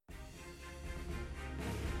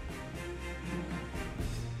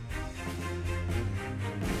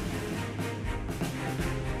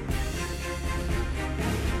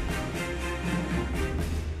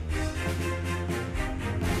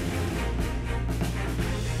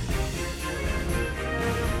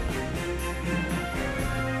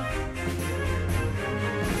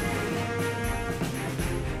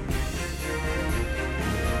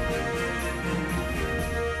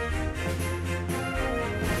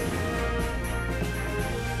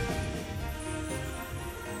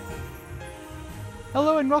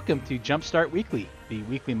Hello and welcome to Jumpstart Weekly, the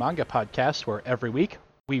weekly manga podcast where every week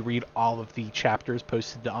we read all of the chapters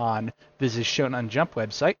posted on This Is Shonen Jump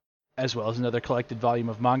website, as well as another collected volume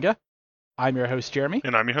of manga. I'm your host, Jeremy.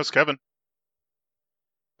 And I'm your host, Kevin.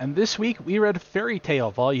 And this week we read Fairy Tail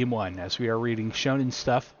Volume 1, as we are reading shonen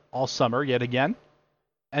stuff all summer yet again.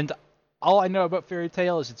 And all I know about Fairy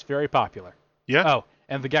Tail is it's very popular. Yeah. Oh,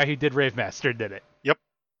 and the guy who did Rave Master did it. Yep.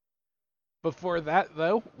 Before that,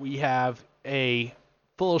 though, we have a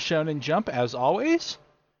full Shonen Jump, as always,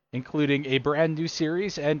 including a brand new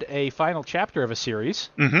series and a final chapter of a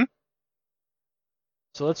series. Mm-hmm.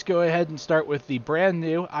 So let's go ahead and start with the brand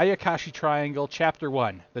new Ayakashi Triangle Chapter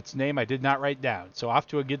 1. That's a name I did not write down, so off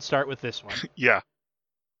to a good start with this one. Yeah.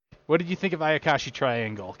 What did you think of Ayakashi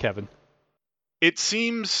Triangle, Kevin? It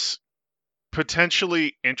seems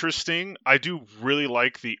potentially interesting. I do really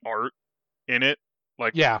like the art in it.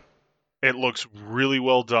 Yeah. It looks really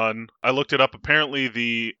well done. I looked it up. Apparently,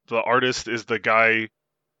 the artist is the guy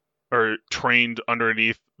or trained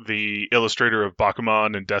underneath the illustrator of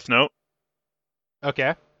Bakuman and Death Note.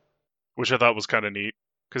 Okay. Which I thought was kind of neat.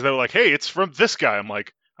 Because they were like, hey, it's from this guy. I'm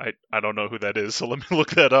like, I don't know who that is, so let me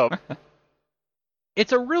look that up.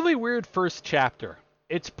 It's a really weird first chapter.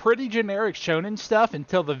 It's pretty generic shonen stuff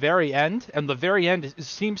until the very end, and the very end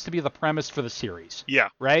seems to be the premise for the series. Yeah.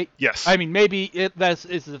 Right? Yes. I mean, maybe that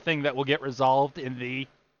is the thing that will get resolved in the,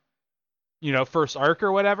 first arc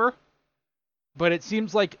or whatever. But it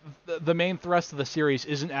seems like the main thrust of the series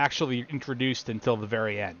isn't actually introduced until the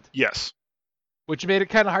very end. Yes. Which made it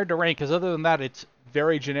kind of hard to rank, because other than that, it's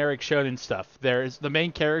very generic shonen stuff. The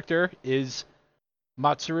main character is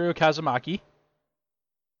Matsuru Kazumaki,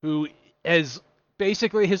 who is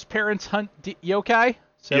basically his parents hunt yokai,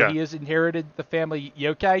 so He has inherited the family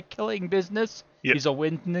yokai killing business. Yep. He's a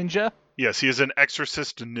wind ninja. Yes, he is an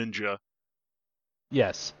exorcist ninja.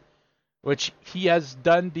 Yes. Which he has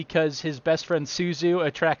done because his best friend Suzu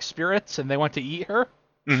attracts spirits and they want to eat her.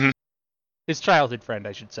 Mm-hmm. His childhood friend,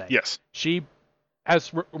 I should say. Yes. She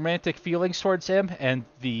has romantic feelings towards him, and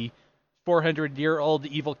the 400-year-old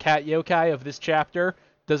evil cat yokai of this chapter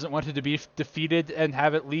doesn't want him to be defeated and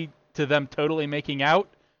have it lead to them totally making out.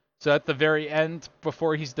 So at the very end,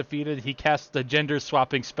 before he's defeated, he casts a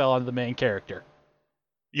gender-swapping spell on the main character.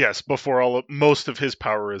 Yes, before most of his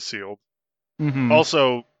power is sealed. Mm-hmm.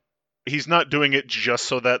 Also, he's not doing it just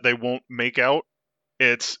so that they won't make out.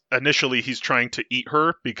 It's initially he's trying to eat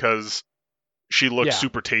her because she looks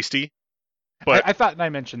super tasty. But I thought I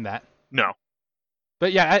mentioned that. No.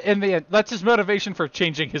 But yeah, in the end, that's his motivation for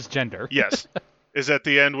changing his gender. Yes. Is at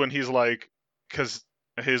the end when he's like, because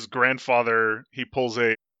his grandfather, he pulls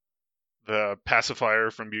the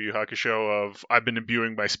pacifier from Yu Yu Hakusho of, I've been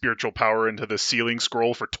imbuing my spiritual power into the sealing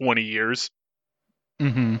scroll for 20 years.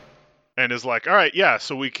 Mm-hmm. And is like, all right, yeah,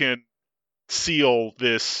 so we can seal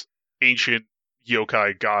this ancient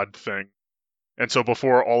yokai god thing. And so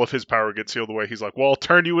before all of his power gets sealed away, he's like, well, I'll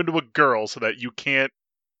turn you into a girl so that you can't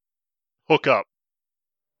hook up.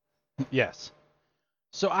 Yes.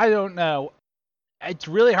 So I don't know. It's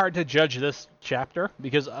really hard to judge this chapter,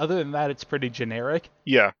 because other than that, it's pretty generic.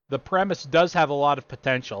 Yeah. The premise does have a lot of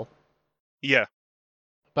potential. Yeah.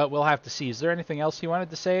 But we'll have to see. Is there anything else you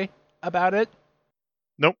wanted to say about it?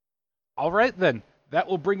 Nope. All right, then. That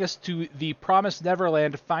will bring us to the Promised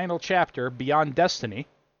Neverland final chapter, Beyond Destiny.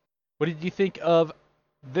 What did you think of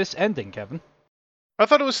this ending, Kevin? I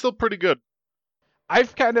thought it was still pretty good.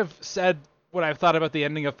 I've kind of said what I've thought about the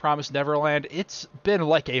ending of Promised Neverland. It's been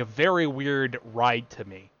like a very weird ride to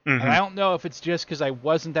me. Mm-hmm. And I don't know if it's just because I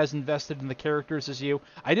wasn't as invested in the characters as you.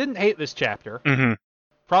 I didn't hate this chapter. Mm-hmm.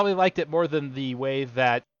 Probably liked it more than the way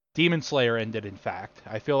that Demon Slayer ended, in fact.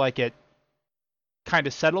 I feel like it kind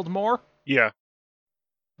of settled more. Yeah.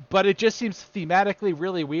 But it just seems thematically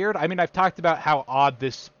really weird. I mean, I've talked about how odd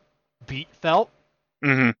this beat felt.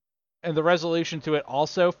 Mm-hmm. And the resolution to it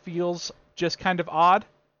also feels just kind of odd.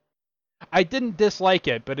 I didn't dislike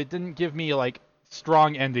it, but it didn't give me,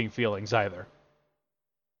 strong ending feelings either.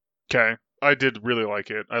 Okay. I did really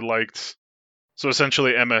like it. I liked... So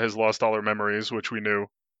essentially Emma has lost all her memories, which we knew.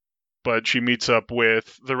 But she meets up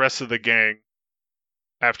with the rest of the gang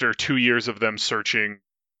after 2 years of them searching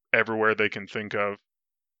everywhere they can think of.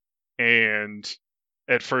 And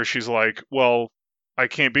at first she's like, well, I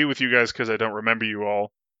can't be with you guys because I don't remember you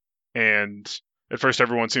all. And at first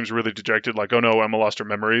everyone seems really dejected, like, oh no, Emma lost her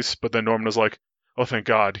memories. But then Norman is like, oh thank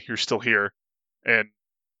God, you're still here. And,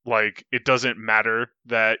 it doesn't matter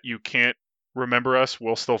that you can't remember us,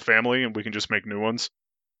 we're still family, and we can just make new ones.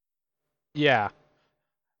 Yeah.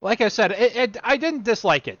 Like I said, I didn't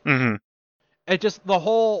dislike it. Mm-hmm. It just, the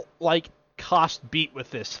whole, cost beat with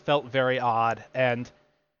this felt very odd, and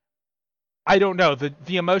I don't know.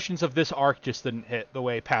 The emotions of this arc just didn't hit the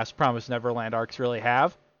way past Promised Neverland arcs really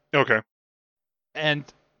have. Okay. And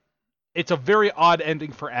it's a very odd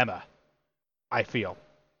ending for Emma, I feel.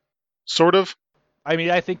 Sort of. I mean,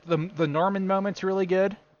 I think the Norman moment's really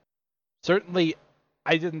good. Certainly,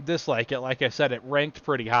 I didn't dislike it. Like I said, it ranked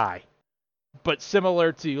pretty high. But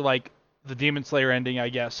similar to, like, the Demon Slayer ending, I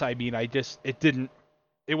guess, I mean,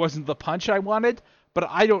 it wasn't the punch I wanted, but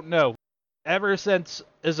I don't know. Ever since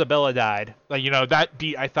Isabella died, like, that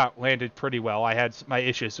beat I thought landed pretty well. I had my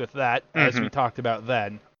issues with that, as we talked about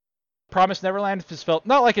then. Promised Neverland has felt,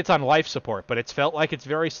 not like it's on life support, but it's felt like it's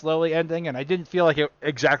very slowly ending, and I didn't feel like it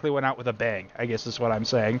exactly went out with a bang, I guess is what I'm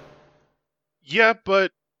saying. Yeah,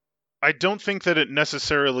 but I don't think that it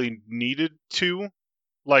necessarily needed to.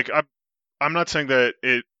 Like, I'm not saying that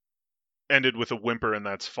it ended with a whimper and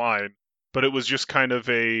that's fine, but it was just kind of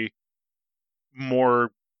a more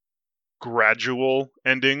gradual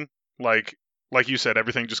ending. Like you said,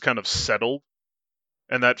 everything just kind of settled,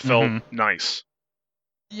 and that felt nice.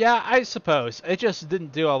 Yeah, I suppose. It just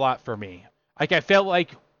didn't do a lot for me. Like, I felt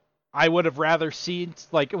like I would have rather seen,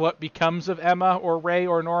 like, what becomes of Emma or Ray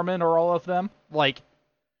or Norman or all of them. Like,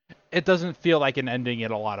 it doesn't feel like an ending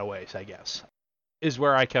in a lot of ways, I guess, is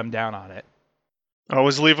where I come down on it.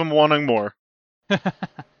 Always leave them wanting more.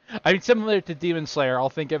 I mean, similar to Demon Slayer, I'll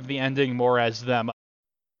think of the ending more as them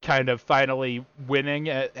kind of finally winning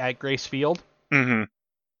at Grace Field. Mm-hmm.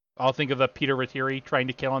 I'll think of the Peter Rattiri trying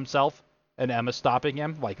to kill himself and Emma stopping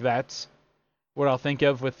him. Like, that's what I'll think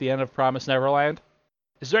of with the end of Promised Neverland.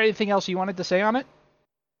 Is there anything else you wanted to say on it?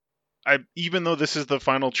 Even though this is the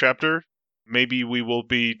final chapter, maybe we will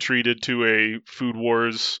be treated to a Food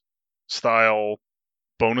Wars style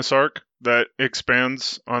bonus arc that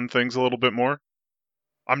expands on things a little bit more.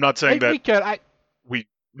 I'm not saying that we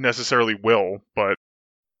necessarily will, but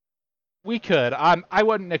we could. I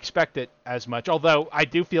wouldn't expect it as much, although I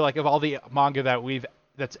do feel like of all the manga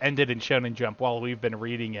that's ended in Shonen Jump while we've been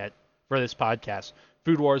reading it for this podcast,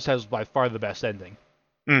 Food Wars has by far the best ending.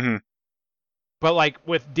 Mm-hmm. But like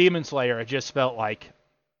with Demon Slayer, it just felt like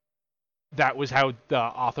that was how the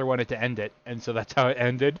author wanted to end it, and so that's how it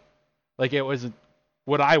ended. Like, it wasn't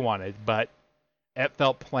what I wanted, but it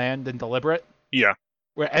felt planned and deliberate. Yeah.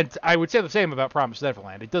 And I would say the same about Promised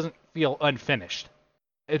Neverland. It doesn't feel unfinished.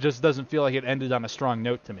 It just doesn't feel like it ended on a strong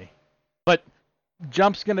note to me. But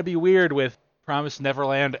Jump's going to be weird with Promised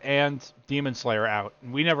Neverland and Demon Slayer out.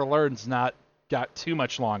 We Never Learn's not got too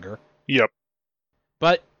much longer. Yep.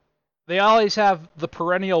 But they always have the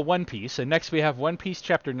perennial One Piece, and next we have One Piece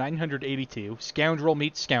chapter 982, Scoundrel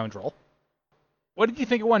Meets Scoundrel. What did you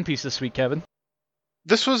think of One Piece this week, Kevin?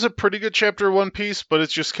 This was a pretty good chapter of One Piece, but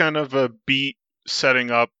it's just kind of a beat setting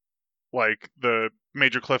up, like, the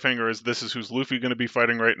major cliffhanger is this is who's Luffy going to be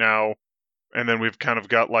fighting right now, and then we've kind of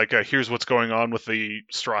got, like, here's what's going on with the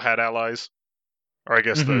Straw Hat allies, or I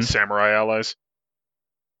guess the Samurai allies.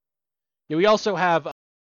 Yeah, we also have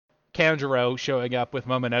Kanjuro showing up with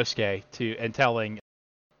Momonosuke and telling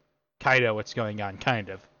Kaido what's going on, kind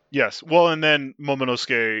of. Yes, well, and then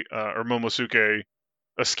Momonosuke, or Momosuke,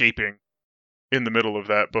 escaping in the middle of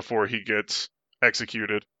that before he gets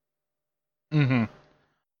executed. Mm-hmm.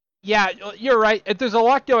 Yeah, you're right. There's a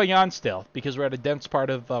lot going on still, because we're at a dense part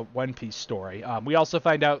of the One Piece story. We also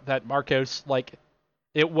find out that Marcos, like,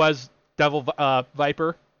 it was Devil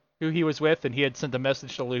Viper who he was with, and he had sent a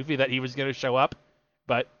message to Luffy that he was going to show up,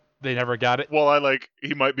 but they never got it. Well,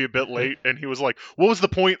 he might be a bit late, and he was like, what was the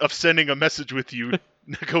point of sending a message with you,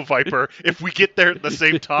 Neko Viper, if we get there at the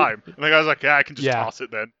same time? And the guy was like, yeah, I can just toss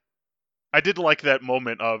it then. I did like that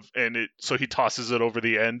moment so he tosses it over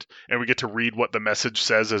the end, and we get to read what the message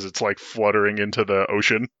says as it's, like, fluttering into the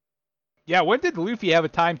ocean. Yeah, when did Luffy have a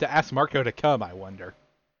time to ask Marco to come, I wonder?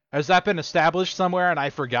 Has that been established somewhere and I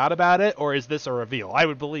forgot about it, or is this a reveal? I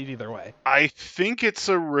would believe either way. I think it's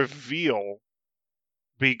a reveal,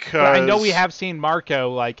 because... But I know we have seen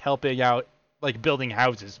Marco, like, helping out, like, building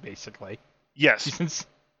houses, basically. Yes.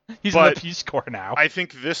 He's in the Peace Corps now. I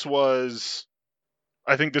think this was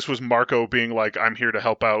Marco being like, I'm here to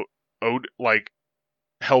help out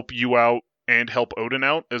help you out and help Odin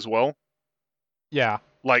out as well. Yeah.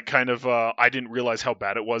 Like, kind of, I didn't realize how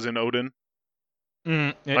bad it was in Odin.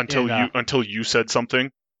 Until you said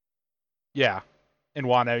something. Yeah. In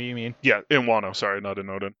Wano, you mean? Yeah, in Wano, sorry, not in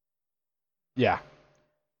Odin. Yeah.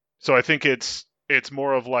 So I think it's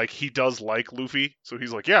more of like, he does like Luffy, so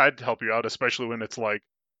he's like, yeah, I'd help you out, especially when it's like,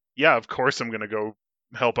 yeah, of course I'm gonna go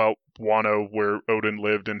help out Wano where Odin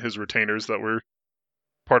lived and his retainers that were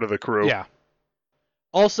part of the crew. Yeah.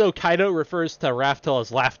 Also, Kaido refers to Raftel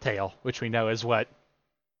as Laugh Tale, which we know is what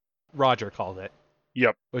Roger called it.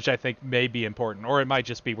 Yep. which I think may be important, or it might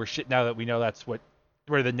just be now that we know that's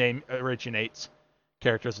where the name originates.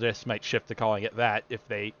 Characters just might shift to calling it that if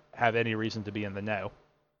they have any reason to be in the know.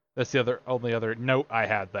 That's the only other note I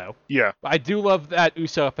had, though. Yeah. I do love that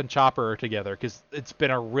Usopp and Chopper are together, because it's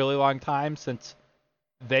been a really long time since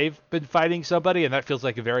they've been fighting somebody, and that feels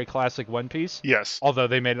like a very classic One Piece. Yes. Although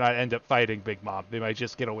they may not end up fighting Big Mom. They might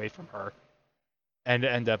just get away from her and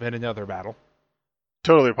end up in another battle.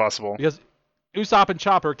 Totally possible. Because Usopp and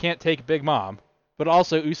Chopper can't take Big Mom, but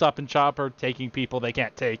also Usopp and Chopper taking people they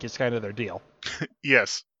can't take is kind of their deal.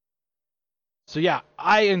 Yes. So yeah,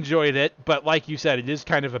 I enjoyed it, but like you said, it is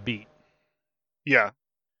kind of a beat. Yeah.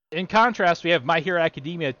 In contrast, we have My Hero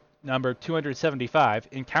Academia number 275,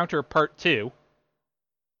 Encounter Part 2,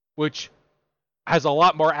 which has a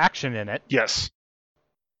lot more action in it. Yes.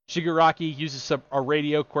 Shigaraki uses a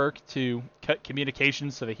radio quirk to cut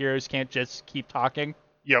communications so the heroes can't just keep talking.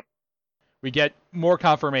 Yep. We get more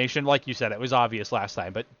confirmation, like you said, it was obvious last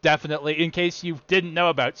time, but definitely, in case you didn't know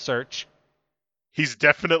about Search. He's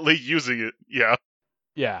definitely using it, yeah.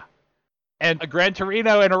 Yeah. And a Gran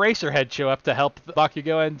Torino and Eraserhead show up to help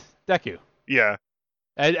Bakugo and Deku. Yeah.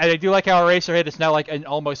 And I do like how Eraserhead is now like an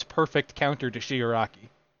almost perfect counter to Shigaraki.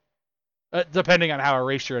 Depending on how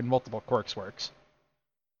Erasure and multiple quirks works.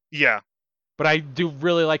 Yeah. But I do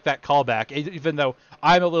really like that callback, even though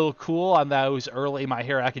I'm a little cool on those early My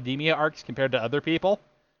Hero Academia arcs compared to other people.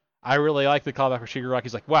 I really like the callback where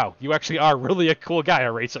Shigaraki's like, wow, you actually are really a cool guy,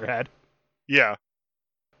 Eraserhead. Yeah.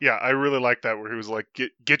 Yeah, I really like that where he was like,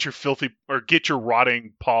 get your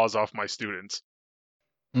rotting paws off my students.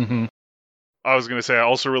 Mm-hmm. I was gonna say I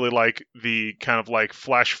also really like the kind of like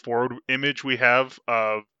flash forward image we have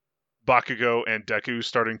of Bakugo and Deku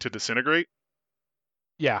starting to disintegrate.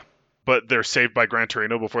 Yeah. But they're saved by Gran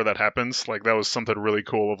Torino before that happens. Like that was something really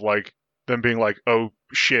cool of like them being like, oh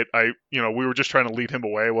shit, we were just trying to lead him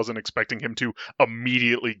away. I wasn't expecting him to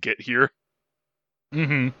immediately get here.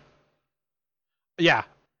 Mm-hmm. Yeah.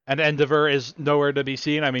 And Endeavor is nowhere to be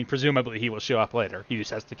seen. I mean, presumably he will show up later. He just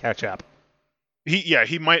has to catch up.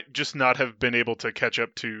 He might just not have been able to catch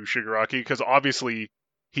up to Shigaraki because obviously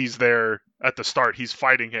he's there at the start. He's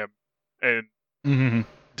fighting him, and Mm-hmm.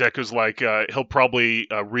 Deku's like, he'll probably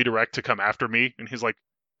redirect to come after me, and he's like,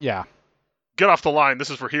 yeah, get off the line. This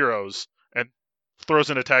is for heroes, and throws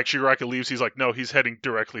an attack. Shigaraki leaves. He's like, no, he's heading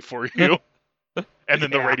directly for you, and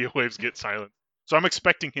then the radio waves get silent. So I'm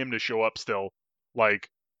expecting him to show up still, like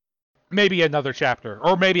maybe another chapter,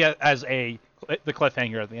 or maybe as the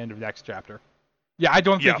cliffhanger at the end of next chapter. Yeah, I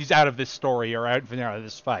don't think he's out of this story or out of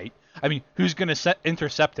this fight. I mean, who's going to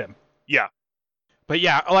intercept him? Yeah. But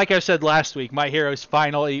yeah, like I said last week, My Hero's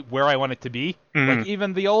finally where I want it to be. Mm-hmm. Like,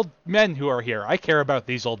 even the old men who are here, I care about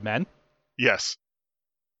these old men. Yes.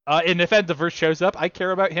 And if Endeavor shows up, I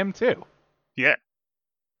care about him too. Yeah.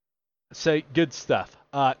 So, good stuff.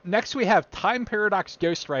 Next we have Time Paradox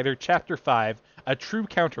Ghostwriter, Chapter 5, A True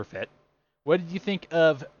Counterfeit. What did you think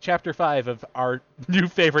of Chapter 5 of our new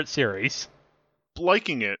favorite series?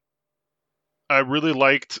 Liking it. I really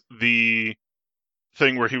liked the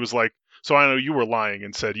thing where he was like, so I know you were lying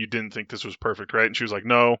and said you didn't think this was perfect, right? And she was like,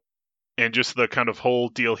 no. And just the kind of whole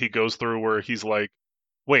deal he goes through where he's like,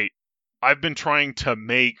 wait, I've been trying to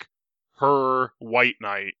make her White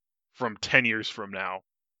Knight from 10 years from now.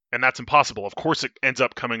 And that's impossible. Of course it ends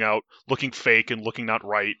up coming out looking fake and looking not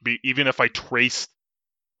right. Even if I traced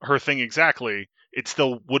her thing exactly, it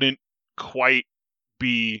still wouldn't quite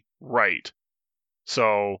be right.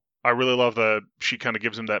 So I really love that she kind of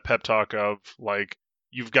gives him that pep talk of like,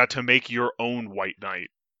 you've got to make your own White Knight.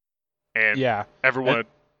 And everyone,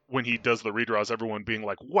 when he does the redraws, everyone being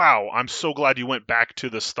like, wow, I'm so glad you went back to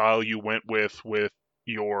the style you went with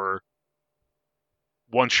your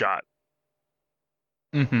one shot.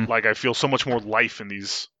 Mm-hmm. Like, I feel so much more life in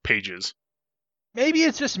these pages. Maybe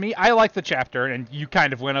it's just me. I like the chapter, and you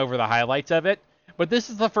kind of went over the highlights of it. But this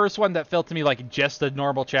is the first one that felt to me like just a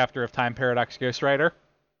normal chapter of Time Paradox Ghostwriter.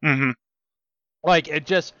 Mm-hmm. Like,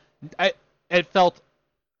 it felt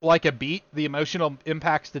like a beat. The emotional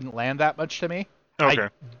impacts didn't land that much to me. Okay.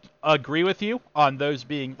 I agree with you on those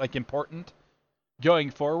being, like, important going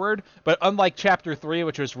forward. But unlike Chapter 3,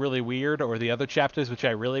 which was really weird, or the other chapters, which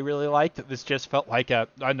I really, really liked, this just felt like a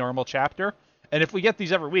normal chapter. And if we get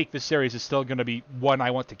these every week, this series is still going to be one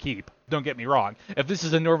I want to keep. Don't get me wrong. If this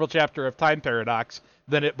is a normal chapter of Time Paradox,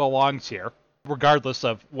 then it belongs here, regardless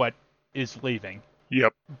of what is leaving.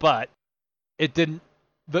 Yep. But it didn't...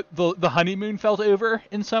 The honeymoon felt over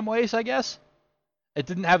in some ways, I guess. It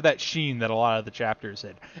didn't have that sheen that a lot of the chapters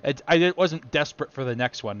did. I wasn't desperate for the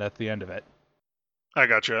next one at the end of it. I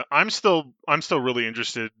gotcha. I'm still really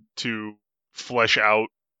interested to flesh out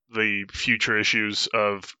the future issues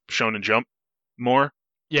of Shonen Jump more.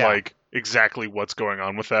 Yeah. Like, exactly what's going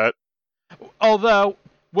on with that. Although,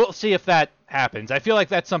 we'll see if that happens. I feel like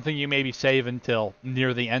that's something you maybe save until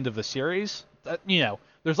near the end of the series.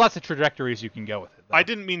 There's lots of trajectories you can go with it, though. I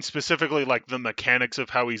didn't mean specifically, like, the mechanics of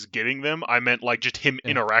how he's getting them. I meant, like, just him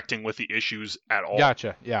interacting with the issues at all.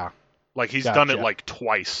 Gotcha, yeah. Like, he's done it, like,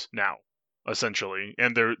 twice now, essentially.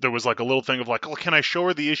 And there was, like, a little thing of, like, oh, can I show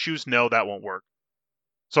her the issues? No, that won't work.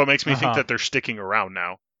 So it makes me think that they're sticking around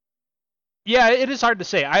now. Yeah, it is hard to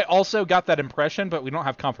say. I also got that impression, but we don't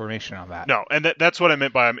have confirmation on that. No, and that's what I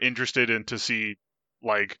meant by I'm interested in to see,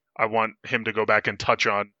 like, I want him to go back and touch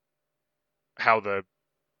on how the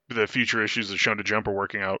future issues of Shonen Jump are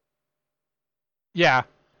working out. Yeah.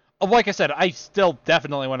 Like I said, I still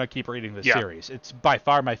definitely want to keep reading this series. It's by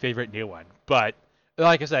far my favorite new one. But,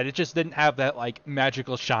 like I said, it just didn't have that, like,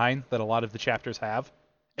 magical shine that a lot of the chapters have.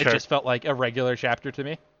 It just felt like a regular chapter to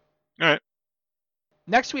me. All right.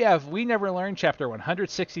 Next we have We Never Learn, Chapter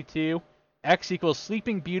 162, X equals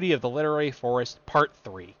Sleeping Beauty of the Literary Forest, Part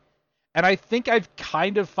 3. And I think I've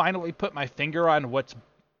kind of finally put my finger on what's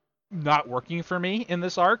not working for me in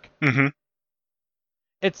this arc. Mm-hmm.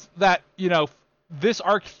 It's that, this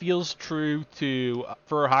arc feels true to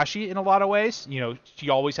Furuhashi in a lot of ways. She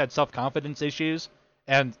always had self-confidence issues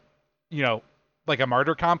and, like a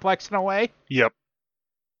martyr complex in a way. Yep.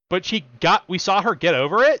 But we saw her get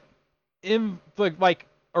over it in the, like,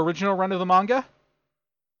 original run of the manga.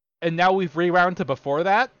 And now we've rewound to before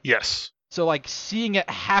that. Yes. So, like, seeing it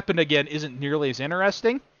happen again isn't nearly as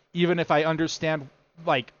interesting, even if I understand,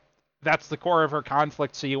 like, that's the core of her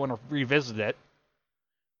conflict, so you want to revisit it.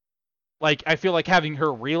 Like, I feel like having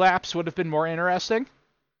her relapse would have been more interesting.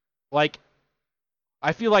 Like,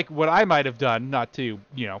 I feel like what I might have done, not to,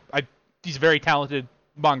 he's a very talented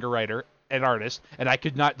manga writer and artist, and I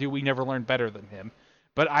could not do We Never Learned better than him.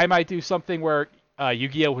 But I might do something where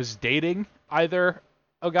Yu-Gi-Oh! Was dating either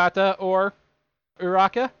Ogata or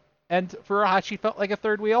Uraka, and Furuhashi felt like a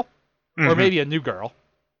third wheel. Mm-hmm. Or maybe a new girl.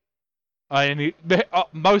 And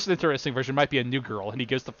most interesting version might be a new girl, and he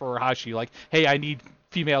goes to Furuhashi like, hey, I need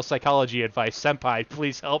female psychology advice. Senpai,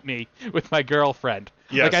 please help me with my girlfriend.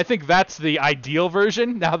 Yes. Like, I think that's the ideal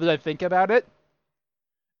version, now that I think about it.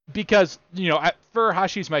 Because,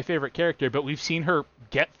 Furuhashi's my favorite character, but we've seen her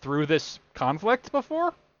get through this conflict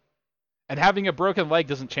before. And having a broken leg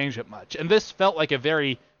doesn't change it much. And this felt like a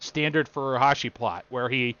very standard Furuhashi plot, where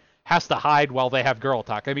he has to hide while they have girl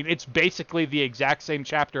talk. I mean, it's basically the exact same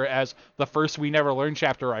chapter as the first We Never Learn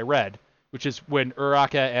chapter I read, which is when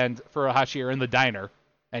Uraka and Furuhashi are in the diner,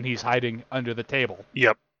 and he's hiding under the table.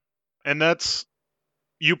 Yep. And that's...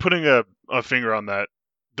 You putting a finger on that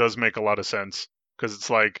does make a lot of sense, because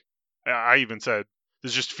it's like, I even said,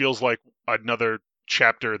 this just feels like another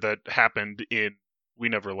chapter that happened in We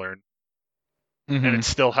Never Learn. Mm-hmm. And it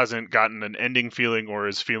still hasn't gotten an ending feeling or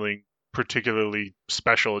is feeling particularly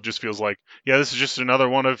special. It just feels like, yeah, this is just another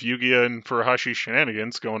one of Yu-Gi-Oh! And Furuhashi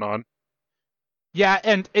shenanigans going on. Yeah,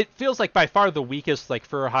 and it feels like by far the weakest, like,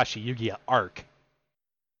 Furuhashi Yu-Gi-Oh! Arc.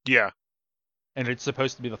 Yeah. And it's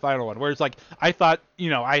supposed to be the final one. Whereas, like, I thought,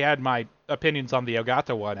 I had my opinions on the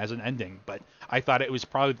Ogata one as an ending, but I thought it was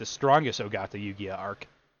probably the strongest Ogata Yu-Gi-Oh! Arc.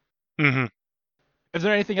 Mm-hmm. Is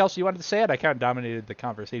there anything else you wanted to say? I kind of dominated the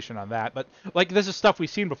conversation on that. But, like, this is stuff we've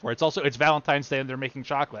seen before. It's Valentine's Day and they're making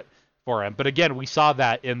chocolate for him. But again, we saw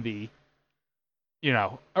that in the,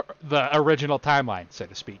 the original timeline, so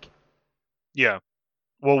to speak. Yeah.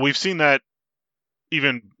 Well, we've seen that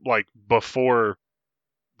even, like, before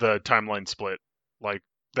the timeline split. Like,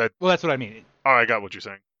 that... Well, that's what I mean. Oh, I got what you're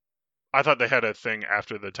saying. I thought they had a thing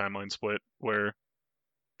after the timeline split where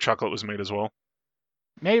chocolate was made as well.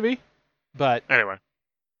 Maybe. But... Anyway.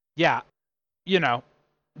 Yeah.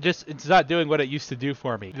 Just, it's not doing what it used to do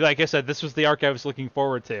for me. Like I said, this was the arc I was looking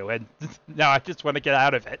forward to, and now I just want to get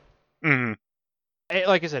out of it. Mm-hmm.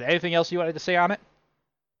 Like I said, anything else you wanted to say on it?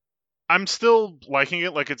 I'm still liking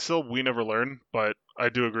it. Like, it's still We Never Learn, but I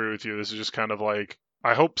do agree with you. This is just kind of like,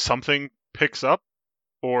 I hope something picks up,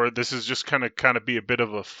 or this is just kind of be a bit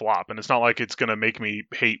of a flop. And it's not like it's going to make me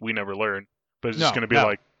hate We Never Learn, but it's just going to be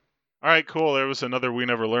like, all right, cool, there was another We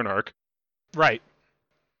Never Learn arc. Right.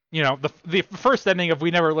 The first ending of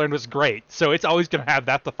We Never Learn was great, so it's always going to have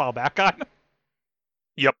that to fall back on.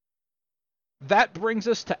 Yep. That brings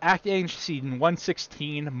us to Act Age Season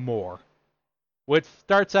 116 More, which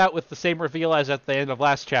starts out with the same reveal as at the end of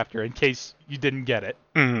last chapter, in case you didn't get it.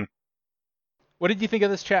 Mm-hmm. What did you think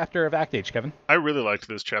of this chapter of Act Age, Kevin? I really liked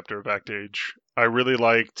this chapter of Act Age. I really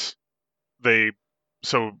liked they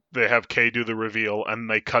have Kay do the reveal, and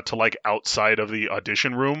they cut to, like, outside of the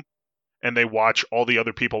audition room, and they watch all the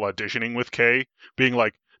other people auditioning with Kay, being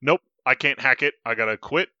like, nope, I can't hack it. I gotta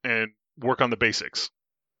quit and work on the basics.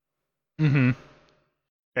 Mm-hmm.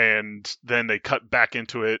 And then they cut back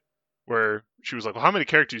into it where she was like, well, how many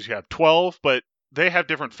characters do you have? 12, but they have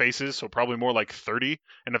different faces, so probably more like 30.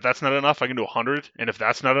 And if that's not enough, I can do 100. And if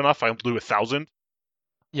that's not enough, I'll do 1,000.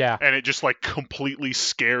 Yeah. And it just like completely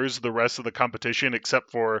scares the rest of the competition,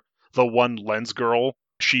 except for the one lens girl.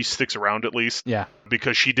 She sticks around at least Yeah.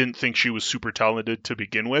 because she didn't think she was super talented to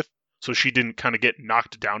begin with. So she didn't kind of get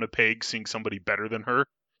knocked down a peg seeing somebody better than her.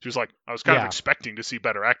 She was like, I was kind of Yeah. expecting to see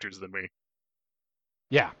better actors than me.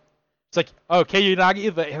 Yeah. It's like, oh, Kei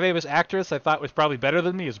Unagi, the famous actress I thought was probably better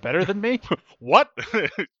than me, is better than me? What?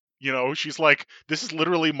 She's like, this is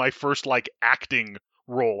literally my first like acting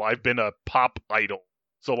role. I've been a pop idol.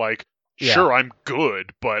 So like, Yeah. sure, I'm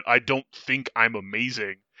good, but I don't think I'm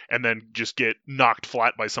amazing. And then just get knocked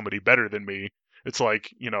flat by somebody better than me. It's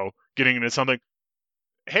like, getting into something.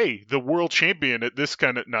 Hey, the world champion at this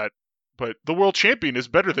kind of not, but the world champion is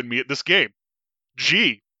better than me at this game.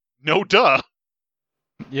 Gee, no duh.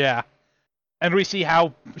 Yeah. And we see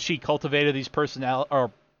how she cultivated these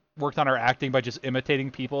or worked on her acting by just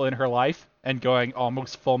imitating people in her life and going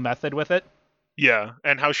almost full method with it. Yeah,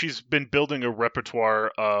 and how she's been building a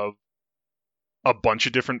repertoire of a bunch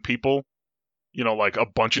of different people, like a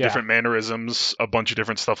bunch of different mannerisms, a bunch of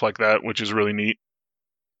different stuff like that, which is really neat.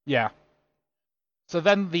 Yeah. So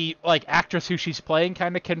then the actress who she's playing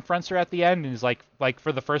kind of confronts her at the end and is like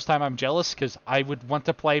for the first time I'm jealous because I would want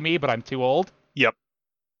to play me, but I'm too old. Yep.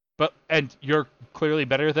 And you're clearly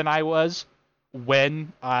better than I was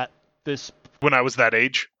when when I was that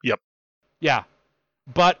age. Yep. Yeah.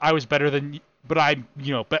 But I was better than but I'm,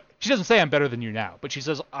 but she doesn't say I'm better than you now, but she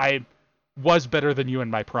says I was better than you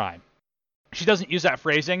in my prime. She doesn't use that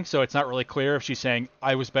phrasing, so it's not really clear if she's saying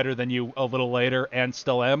I was better than you a little later and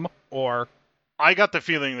still am, or I got the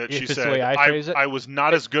feeling that she said I was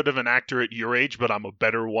not as good of an actor at your age, but I'm a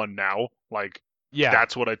better one now. Like, yeah,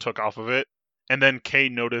 that's what I took off of it. And then Kay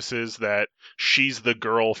notices that she's the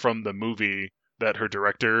girl from the movie that her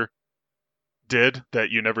director did,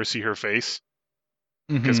 that you never see her face.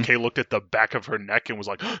 Because Kay looked at the back of her neck and was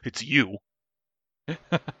like, oh, it's you.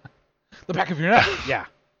 The back of your neck, yeah.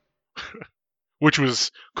 Which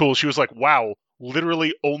was cool. She was like, wow,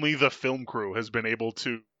 literally only the film crew has been able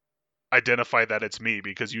to identify that it's me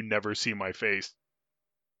because you never see my face.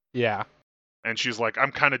 Yeah. And she's like,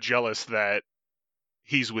 I'm kind of jealous that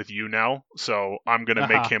he's with you now, so I'm going to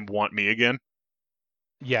make him want me again.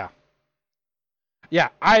 Yeah. Yeah,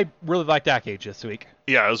 I really liked Dark Age this week.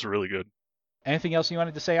 Yeah, it was really good. Anything else you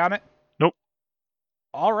wanted to say on it? Nope.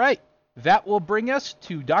 All right. That will bring us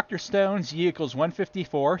to Dr. Stone's E =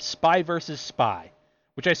 154, Spy vs. Spy,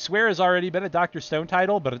 which I swear has already been a Dr. Stone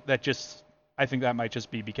title, but I think that might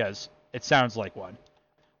just be because it sounds like one.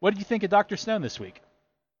 What did you think of Dr. Stone this week?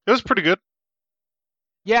 It was pretty good.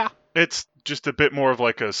 Yeah. It's just a bit more of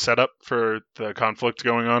like a setup for the conflict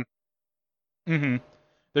going on. Mm-hmm.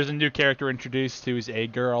 There's a new character introduced who's a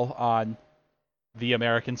girl on the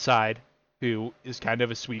American side who is kind of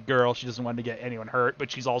a sweet girl. She doesn't want to get anyone hurt, but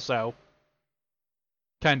she's also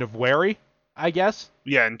kind of wary, I guess.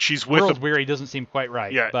 Yeah, and she's with weary doesn't seem quite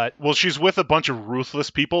right. Yeah, but she's with a bunch of ruthless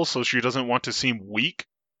people, so she doesn't want to seem weak,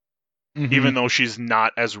 even though she's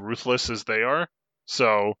not as ruthless as they are.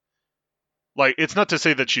 So, like, it's not to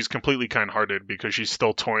say that she's completely kind-hearted because she's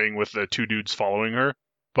still toying with the two dudes following her,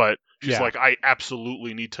 but she's like, I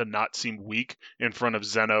absolutely need to not seem weak in front of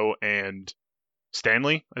Zeno and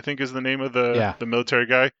Stanley, I think is the name of the military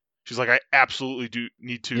guy. She's like, I absolutely do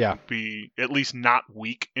need to be at least not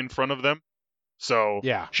weak in front of them. So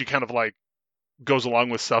she kind of like goes along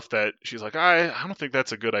with stuff that she's like, I don't think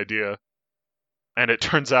that's a good idea. And it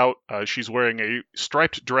turns out she's wearing a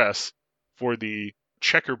striped dress for the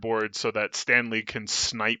checkerboard so that Stanley can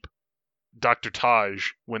snipe Dr. Taj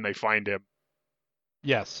when they find him.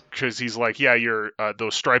 Yes. Because he's like, yeah,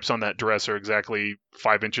 those stripes on that dress are exactly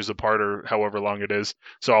 5 inches apart or however long it is.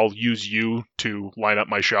 So I'll use you to line up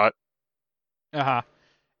my shot. Uh-huh.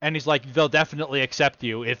 And he's like, they'll definitely accept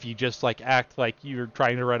you if you just like act like you're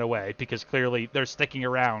trying to run away, because clearly they're sticking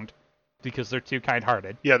around because they're too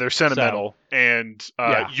kind-hearted. Yeah, they're sentimental. So, and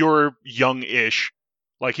you're young-ish.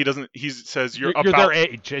 Like he says you're about their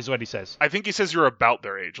age is what he says. I think he says you're about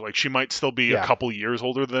their age. Like she might still be a couple years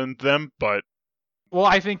older than them, but well,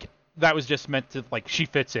 I think that was just meant to like she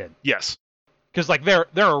fits in. Yes. Because like they're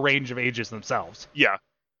a range of ages themselves. Yeah.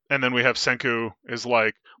 And then we have Senku is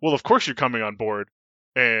like, well, of course you're coming on board.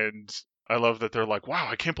 And I love that they're like, wow,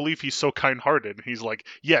 I can't believe he's so kind-hearted. And he's like,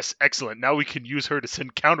 yes, excellent. Now we can use her to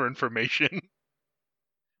send counter information.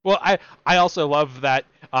 Well, I also love that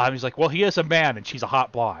he's like, well, he is a man and she's a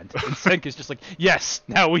hot blonde, and Senku's just like, yes,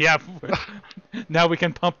 now we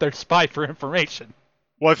can pump their spy for information.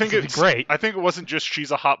 Well, This will be great. I think it wasn't just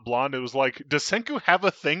she's a hot blonde. It was like, does Senku have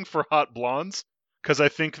a thing for hot blondes? Because I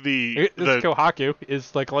think This Kohaku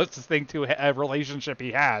is the closest thing to a relationship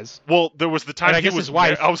he has. well, there was the time And I he guess was his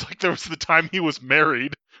wife. I was like, there was the time he was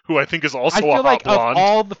married, who I think is I also a feel hot like of blonde.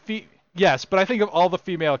 all the yes, but I think of all the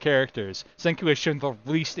female characters, Senku has shown the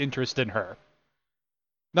least interest in her.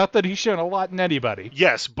 Not that he's shown a lot in anybody.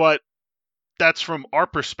 Yes, but that's from our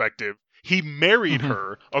perspective. He married Mhm.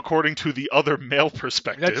 her according to the other male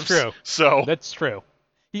perspectives. That's true. So That's true.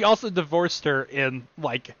 He also divorced her in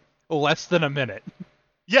like less than a minute.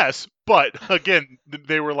 yes, but again,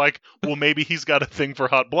 they were like, well, maybe he's got a thing for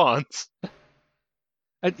hot blondes.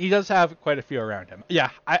 And he does have quite a few around him.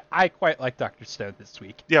 Yeah, I quite like Dr. Stone this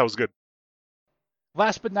week. Yeah, it was good.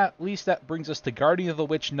 Last but not least, that brings us to Guardian of the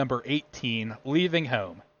Witch number 18, Leaving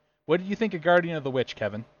Home. What did you think of Guardian of the Witch,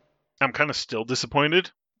 Kevin? I'm kind of still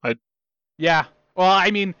disappointed. Yeah, well, I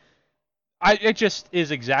mean, it just is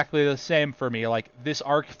exactly the same for me. Like, this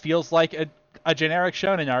arc feels like a generic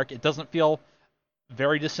shonen arc. It doesn't feel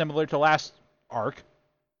very dissimilar to last arc.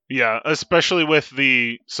 Yeah, especially with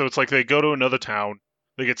so it's like they go to another town,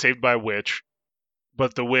 they get saved by a witch,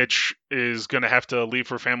 but the witch is going to have to leave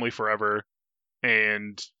her family forever,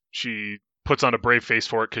 and she puts on a brave face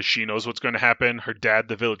for it because she knows what's going to happen. Her dad,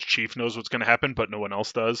 the village chief, knows what's going to happen, but no one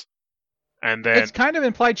else does. And then It's kind of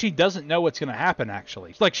implied she doesn't know what's going to happen,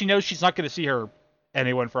 actually. Like, she knows she's not going to see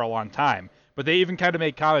anyone for a long time. But they even kind of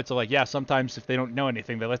make comments of, like, yeah, sometimes if they don't know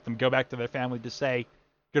anything, they let them go back to their family to say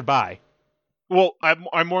goodbye. well,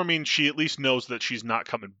 I more mean she at least knows that she's not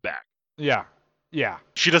coming back. Yeah. Yeah.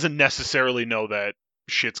 She doesn't necessarily know that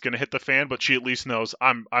shit's going to hit the fan, but she at least knows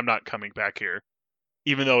I'm not coming back here.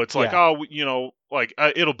 Even though it's like, Yeah. oh, like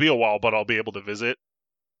it'll be a while, but I'll be able to visit.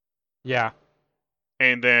 Yeah.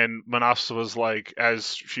 And then Manasa was like,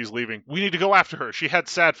 as she's leaving, we need to go after her. She had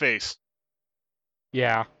sad face.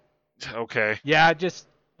 Yeah. Okay. Yeah, just,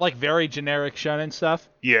 like, very generic shonen stuff.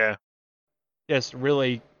 Yeah. Just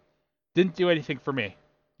really didn't do anything for me.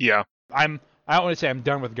 Yeah. I don't want to say I'm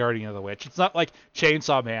done with Guardian of the Witch. It's not like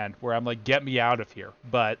Chainsaw Man where I'm like, get me out of here.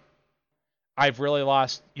 But I've really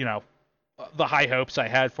lost, the high hopes I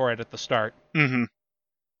had for it at the start. Mm-hmm.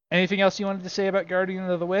 Anything else you wanted to say about Guardian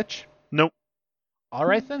of the Witch? Nope. All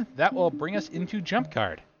right, then. That will bring us into Jump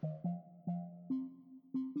Card.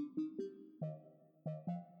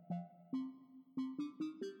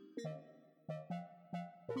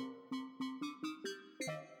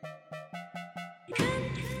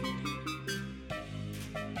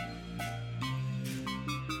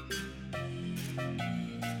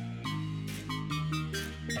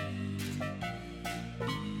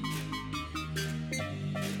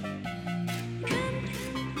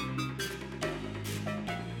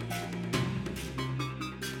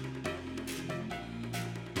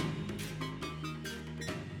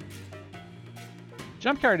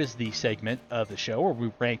 Jump Card is the segment of the show where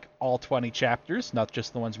we rank all 20 chapters, not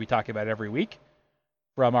just the ones we talk about every week,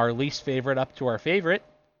 from our least favorite up to our favorite.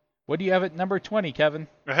 What do you have at number 20, Kevin?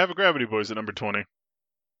 I have a Gravity Boys at number 20.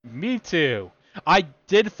 Me too. I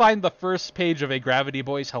did find the first page of A Gravity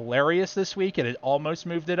Boys hilarious this week, and it almost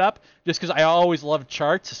moved it up, just because I always love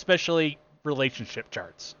charts, especially relationship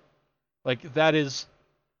charts. Like, that is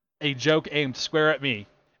a joke aimed square at me.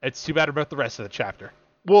 It's too bad about the rest of the chapter.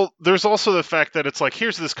 Well, there's also the fact that it's like,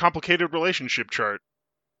 here's this complicated relationship chart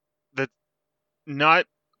that's not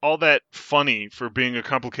all that funny for being a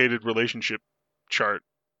complicated relationship chart.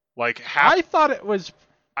 Like I thought it was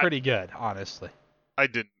pretty good, honestly. I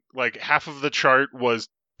didn't. Like half of the chart was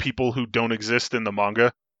people who don't exist in the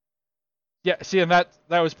manga. Yeah, see, and that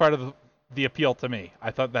was part of the appeal to me.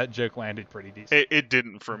 I thought that joke landed pretty decent. It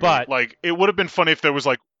didn't for me. But like, it would have been funny if there was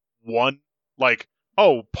like one, like,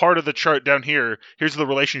 oh, part of the chart down here, here's the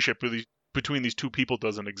relationship between these two people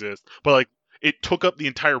doesn't exist. But like, it took up the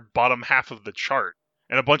entire bottom half of the chart,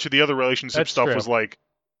 and a bunch of the other relationship That's stuff true. was like,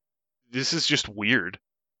 this is just weird.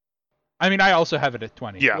 I mean, I also have it at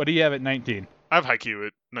 20. Yeah. What do you have at 19? I have Haikyuu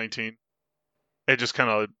at 19. It just kind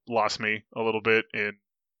of lost me a little bit. And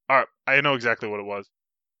I know exactly what it was.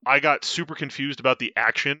 I got super confused about the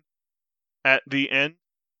action at the end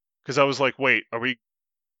because I was like, wait, are we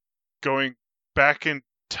going back in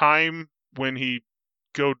time when he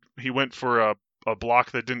went for a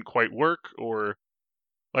block that didn't quite work? Or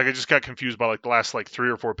like, I just got confused by like the last like 3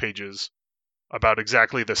 or 4 pages about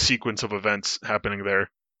exactly the sequence of events happening there.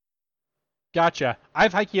 Gotcha. I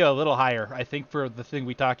have Haikyuu a little higher, I think, for the thing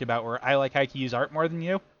we talked about, where I like Haikyuu's art more than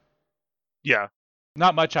you. Yeah.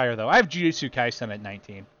 Not much higher, though. I have Jujutsu Kaisen at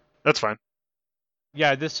 19. That's fine.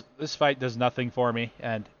 Yeah, this fight does nothing for me,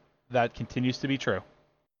 and that continues to be true.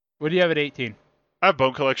 What do you have at 18? I have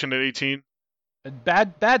Bone Collection at 18. A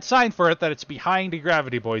bad sign for it that it's behind the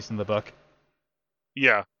Gravity Boys in the book.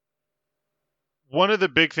 Yeah. One of the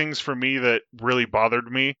big things for me that really bothered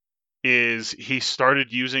me is he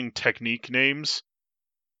started using technique names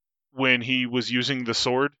when he was using the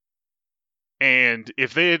sword. And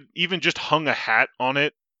if they had even just hung a hat on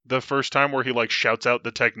it the first time where he like shouts out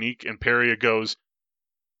the technique and Peria goes,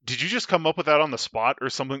 "Did you just come up with that on the spot?" or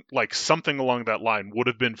something along that line would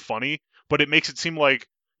have been funny, but it makes it seem like,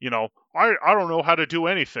 I don't know how to do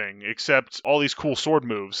anything except all these cool sword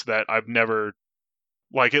moves that I've never,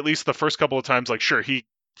 like, at least the first couple of times, like, sure, he,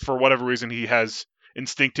 for whatever reason, he has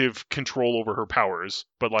instinctive control over her powers,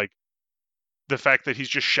 but like the fact that he's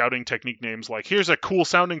just shouting technique names like, "Here's a cool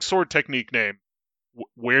sounding sword technique name."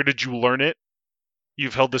 Where did you learn it?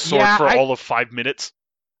 You've held this sword for all of 5 minutes?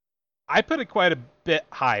 I put it quite a bit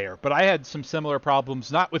higher, but I had some similar problems,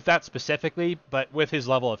 not with that specifically, but with his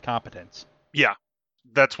level of competence. Yeah,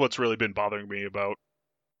 that's what's really been bothering me about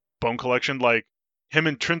Bone Collection. Like, him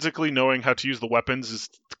intrinsically knowing how to use the weapons is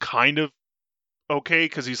kind of okay,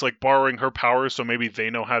 because he's like borrowing her powers, so maybe they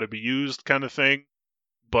know how to be used kind of thing.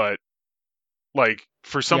 But, like,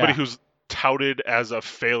 for somebody who's touted as a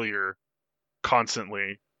failure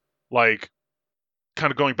constantly, like,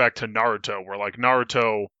 kind of going back to Naruto, where, like,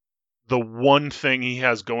 Naruto, the one thing he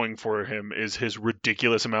has going for him is his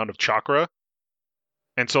ridiculous amount of chakra.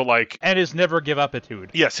 And so, like... And his never give up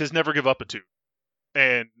attitude. Yes, his never give up attitude.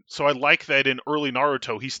 And so I like that in early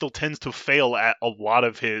Naruto, he still tends to fail at a lot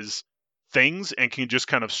of his things and can just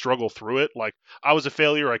kind of struggle through it. Like, I was a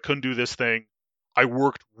failure, I couldn't do this thing. I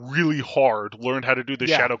worked really hard, learned how to do the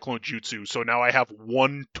Shadow Clone Jutsu, so now I have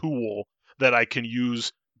one tool that I can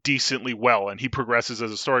use decently well, and he progresses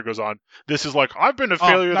as the story goes on. This is like, I've been a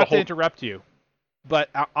failure the whole... Not to interrupt you, but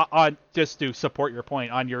on just to support your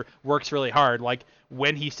point, on your works really hard, like,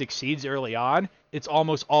 when he succeeds early on, it's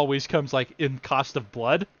almost always comes, like, in cost of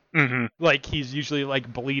blood. Mm-hmm. Like, he's usually,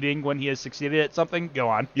 like, bleeding when he has succeeded at something. Go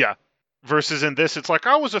on. Yeah. Versus in this, it's like,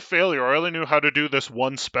 I was a failure. I only knew how to do this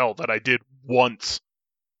one spell that I did once.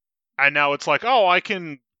 And now it's like, oh, I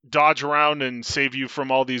can dodge around and save you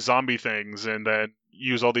from all these zombie things and then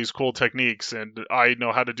use all these cool techniques, and I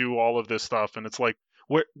know how to do all of this stuff. And it's like,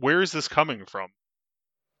 where is this coming from?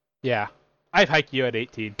 Yeah. I have Haikyuu at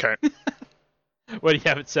 18. Okay. What do you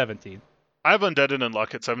have at 17? I have Undead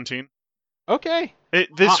Unluck at 17. Okay.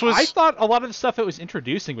 I thought a lot of the stuff it was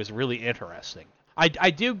introducing was really interesting.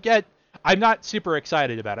 I'm not super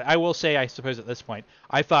excited about it. I will say, I suppose at this point,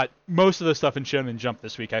 I thought most of the stuff in Shonen Jump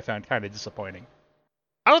this week I found kind of disappointing.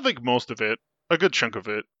 I don't think most of it. A good chunk of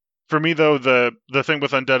it. For me, though, the thing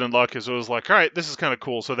with Undead Unluck is it was like, all right, this is kind of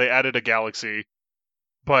cool. So they added a galaxy,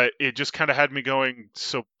 but it just kind of had me going,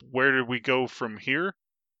 so where did we go from here?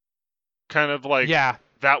 Kind of like,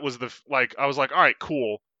 that was I was like, all right,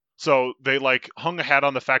 cool. So they, like, hung a hat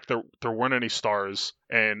on the fact that there weren't any stars,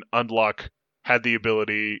 and Unluck had the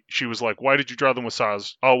ability. She was like, why did you draw them with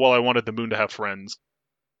stars? Oh, well, I wanted the moon to have friends.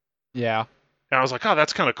 Yeah. And I was like, oh,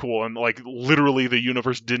 that's kind of cool. And, like, literally the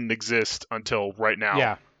universe didn't exist until right now.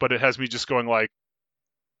 Yeah. But it has me just going, like,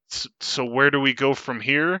 so where do we go from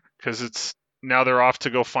here? Because it's, now they're off to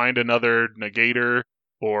go find another negator,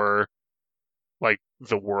 or, like,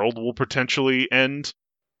 the world will potentially end.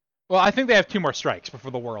 Well, I think they have 2 more strikes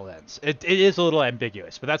before the world ends. It is a little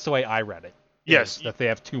ambiguous, but that's the way I read it. Yes. That they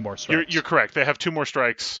have 2 more strikes. You're correct. They have 2 more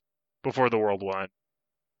strikes before the world will end.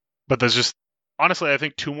 But there's just, honestly, I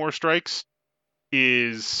think 2 more strikes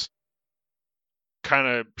is kind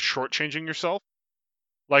of shortchanging yourself.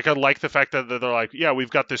 Like, I like the fact that they're like, yeah, we've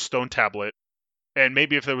got this stone tablet, and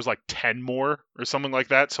maybe if there was like 10 more or something like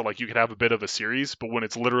that, so like you could have a bit of a series, but when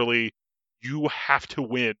it's literally, you have to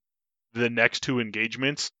win the next 2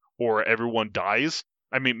 engagements or everyone dies,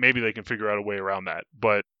 I mean, maybe they can figure out a way around that,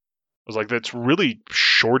 but I was like, that's really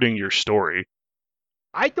shorting your story.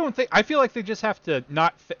 I feel like they just have to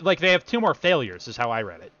not, like, they have 2 more failures is how I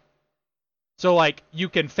read it. So, like, you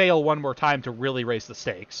can fail 1 more time to really raise the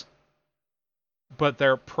stakes. But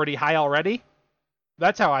they're pretty high already.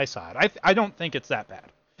 That's how I saw it. I don't think it's that bad.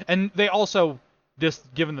 And they also,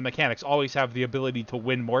 just given the mechanics, always have the ability to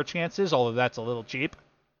win more chances, although that's a little cheap.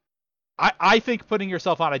 I think putting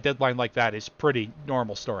yourself on a deadline like that is pretty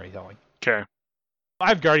normal storytelling. Okay. I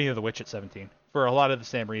have Guardian of the Witch at 17, for a lot of the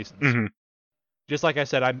same reasons. Mm-hmm. Just like I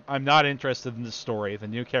said, I'm not interested in the story. The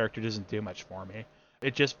new character doesn't do much for me.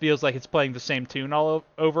 It just feels like it's playing the same tune all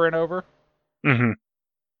over and over. Mm-hmm.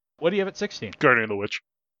 What do you have at 16? Guardian of the Witch.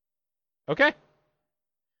 Okay.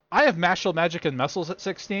 I have Martial Magic and Muscles at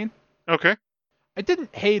 16. Okay. I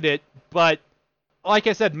didn't hate it, but like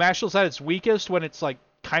I said, Martial's at its weakest when it's like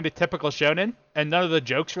kind of typical shonen, and none of the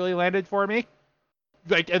jokes really landed for me.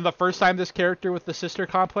 Like, and the first time this character with the sister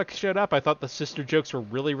complex showed up, I thought the sister jokes were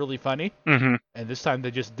really, really funny, Mm-hmm. and this time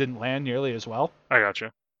they just didn't land nearly as well. I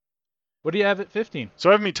gotcha. What do you have at 15? So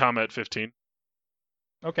I have Mitama at 15.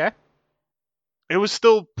 Okay. It was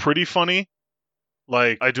still pretty funny.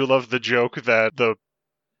 Like, I do love the joke that the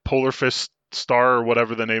Polar Fist star, or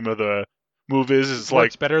whatever the name of the move is like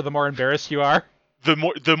Works better the more embarrassed you are. the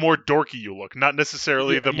more dorky you look, not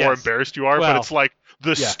necessarily the more Yes. embarrassed you are, but Well, it's like the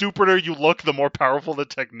yeah. stupider you look, the more powerful the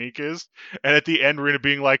technique is. And at the end, Rina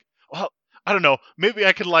being like, well, I don't know, maybe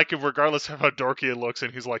I can like him regardless of how dorky it looks.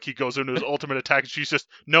 And he's like, he goes into his ultimate attack, and she's just,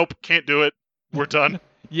 nope, can't do it. We're done.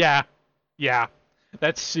 Yeah.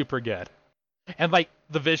 That's super good. And like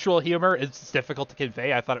the visual humor is difficult to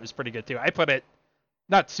convey. I thought it was pretty good too. I put it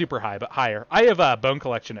not super high, but higher. I have a Bone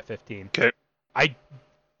Collection at 15. Okay.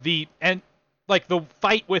 The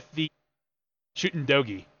fight with the shooting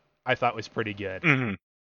Dogi, I thought was pretty good. Mm-hmm.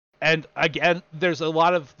 And again, there's a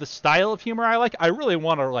lot of the style of humor I like. I really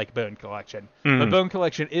want to like Bone Collection. Mm-hmm. But Bone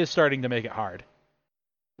Collection is starting to make it hard.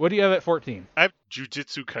 What do you have at 14? I have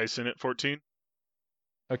Jujutsu Kaisen at 14.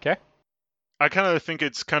 Okay. I kind of think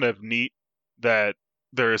it's kind of neat that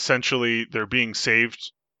they're being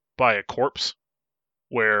saved by a corpse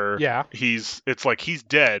where Yeah. it's like he's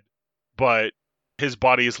dead, but his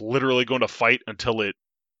body is literally going to fight until it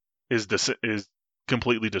is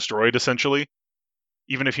completely destroyed, essentially.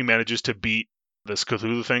 Even if he manages to beat this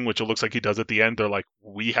Cthulhu thing, which it looks like he does at the end, they're like,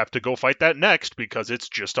 we have to go fight that next because it's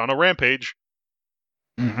just on a rampage.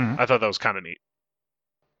 Mm-hmm. I thought that was kind of neat.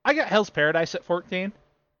 I got Hell's Paradise at 14.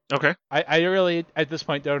 Okay. I really, at this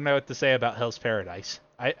point, don't know what to say about Hell's Paradise.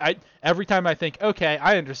 I every time I think, okay,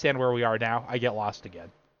 I understand where we are now, I get lost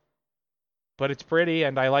again. But it's pretty,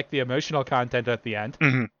 and I like the emotional content at the end.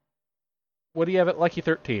 Mm-hmm. What do you have at Lucky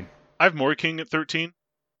 13? I have Mori King at 13.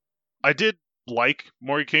 I did like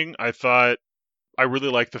Mori King. I really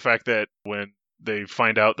like the fact that when they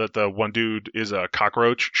find out that the one dude is a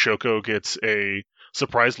cockroach, Shoko gets a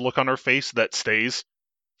surprised look on her face that stays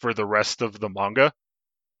for the rest of the manga,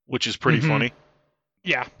 which is pretty funny.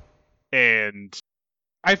 Yeah. And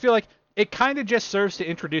I feel like it kind of just serves to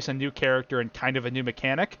introduce a new character and kind of a new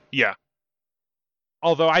mechanic. yeah.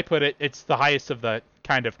 Although I put it's the highest of the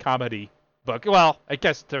kind of comedy book. Well, I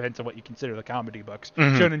guess it depends on what you consider the comedy books.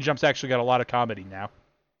 Mhm. Shonen Jump's actually got a lot of comedy now.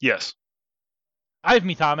 Yes. I have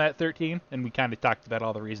Mitama at 13, and we kind of talked about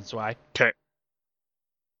all the reasons why. Okay.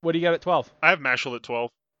 What do you got at 12? I have Mashal at 12.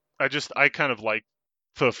 I kind of like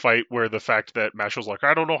the fight where the fact that Mashal's like,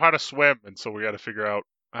 I don't know how to swim, and so we got to figure out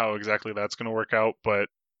how exactly that's going to work out. But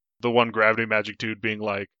the one gravity magic dude being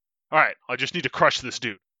like, all right, I just need to crush this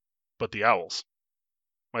dude. But the owls.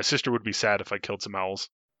 My sister would be sad if I killed some owls.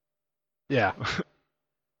 Yeah.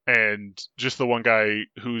 And just the one guy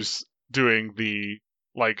who's doing the,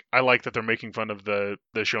 like, I like that they're making fun of the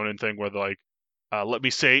shonen thing where they're like, let me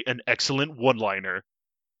say an excellent one-liner.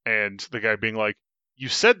 And the guy being like, you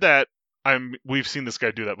said that, we've seen this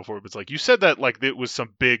guy do that before, but it's like, you said that like it was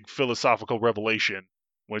some big philosophical revelation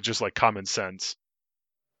when it's just like common sense.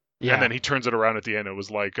 Yeah. And then he turns it around at the end. It was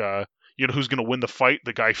like, you know who's going to win the fight?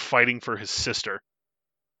 The guy fighting for his sister.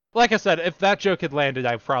 Like I said, if that joke had landed,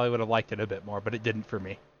 I probably would have liked it a bit more, but it didn't for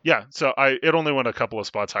me. Yeah, so it only went a couple of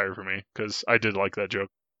spots higher for me because I did like that joke.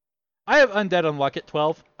 I have Undead Unluck at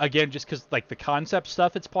 12, again, just because like the concept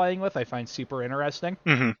stuff it's playing with, I find super interesting.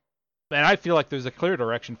 Mm-hmm. And I feel like there's a clear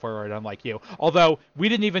direction for it, unlike you. Although, we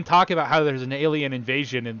didn't even talk about how there's an alien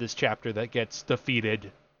invasion in this chapter that gets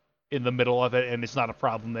defeated in the middle of it, and it's not a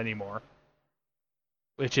problem anymore.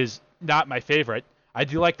 Which is not my favorite. I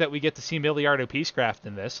do like that we get to see Miliardo Peacecraft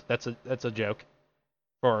in this. That's a joke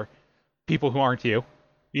for people who aren't you.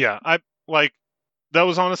 Yeah, that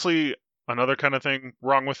was honestly another kind of thing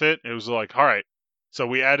wrong with it. It was like, all right, so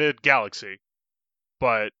we added Galaxy,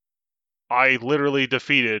 but I literally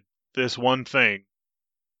defeated this one thing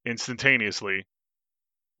instantaneously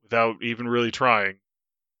without even really trying.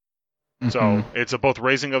 Mm-hmm. So it's both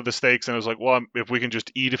raising of the stakes, and it was like, well, if we can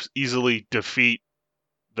just easily defeat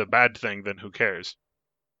the bad thing, then who cares?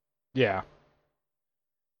 Yeah.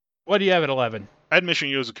 What do you have at 11? I had Mission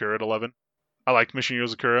Yozakura at 11. I liked Mission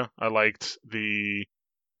Yozakura. I liked the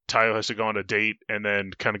Taiyo has to go on a date and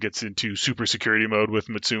then kind of gets into super security mode with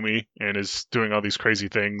Mitsumi and is doing all these crazy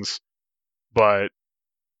things. But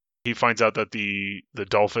he finds out that the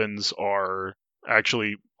dolphins are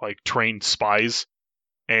actually like trained spies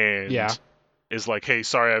and is like, hey,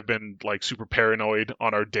 sorry, I've been like super paranoid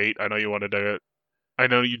on our date. I know I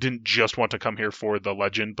know you didn't just want to come here for the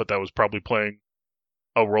legend, but that was probably playing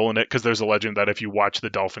a role in it, because there's a legend that if you watch the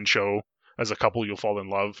dolphin show as a couple, you'll fall in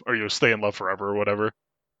love, or you'll stay in love forever, or whatever.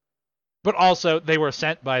 But also, they were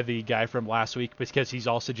sent by the guy from last week because he's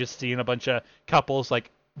also just seen a bunch of couples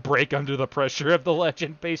like break under the pressure of the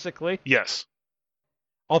legend, basically. Yes.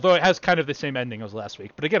 Although it has kind of the same ending as last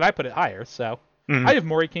week. But again, I put it higher, so I have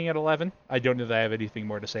Mori King at 11. I don't know that I have anything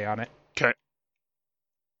more to say on it. Okay.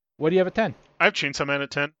 What do you have at 10? I have Chainsaw Man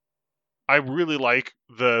at 10. I really like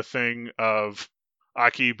the thing of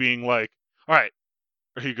Aki being like, all right.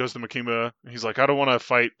 He goes to Makima. He's like, I don't want to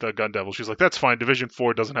fight the Gun Devil. She's like, that's fine. Division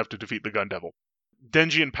 4 doesn't have to defeat the Gun Devil.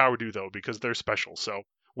 Denji and Power do, though, because they're special. So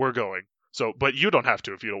we're going. So, but you don't have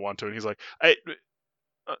to if you don't want to. And he's like,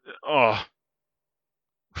 oh.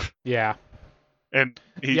 Yeah. And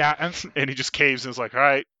he and he just caves and is like, all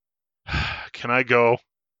right, can I go?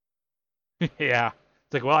 Yeah.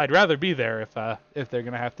 It's like, well, I'd rather be there if they're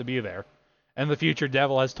going to have to be there. And the future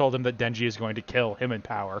devil has told him that Denji is going to kill him and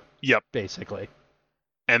Power. Yep. Basically.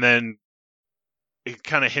 And then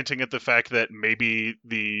kind of hinting at the fact that maybe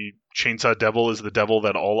the Chainsaw Devil is the devil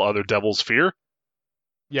that all other devils fear.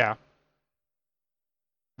 Yeah.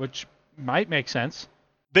 Which might make sense.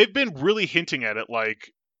 They've been really hinting at it,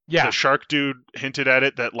 like, the shark dude hinted at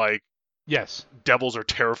it, that, like, yes, devils are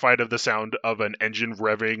terrified of the sound of an engine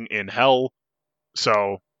revving in hell.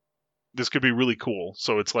 So this could be really cool.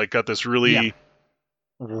 So it's like got this really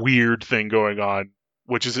weird thing going on,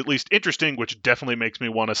 which is at least interesting, which definitely makes me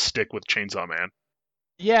want to stick with Chainsaw Man.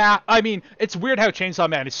 Yeah, I mean, it's weird how Chainsaw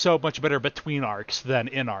Man is so much better between arcs than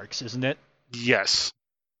in arcs, isn't it? Yes.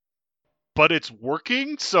 But it's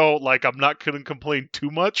working, so, like, I'm not going to complain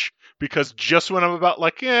too much, because just when I'm about,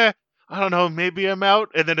 like, I don't know, maybe I'm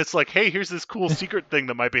out, and then it's like, hey, here's this cool secret thing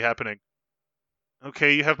that might be happening.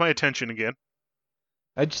 Okay, you have my attention again.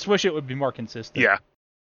 I just wish it would be more consistent. Yeah.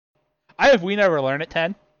 I have We Never Learn at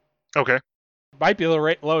 10. Okay. Might be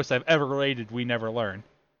the lowest I've ever rated We Never Learn.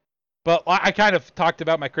 But I kind of talked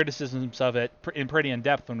about my criticisms of it pretty in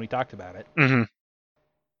depth when we talked about it. Mm-hmm.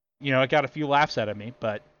 You know, it got a few laughs out of me,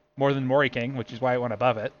 but more than Mori King, which is why it went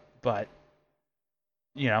above it. But,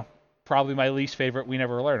 you know, probably my least favorite We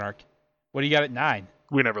Never Learn arc. What do you got at 9?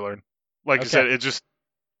 We Never Learn. Like I said,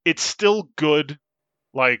 it's still good.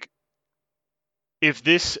 Like, if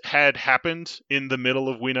this had happened in the middle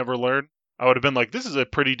of We Never Learn, I would have been like, this is a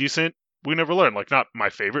pretty decent We Never Learn. Like, not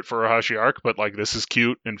my favorite Furuhashi arc, but, like, this is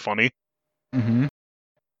cute and funny. Mm-hmm.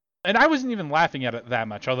 And I wasn't even laughing at it that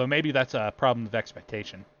much, although maybe that's a problem of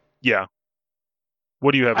expectation. Yeah.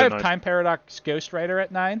 What do you have at 9? I have 9? Time Paradox Ghostwriter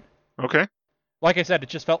at 9. Okay. Like I said, it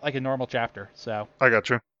just felt like a normal chapter, so... I got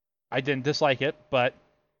you. I didn't dislike it, but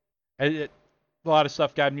a lot of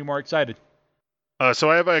stuff got me more excited.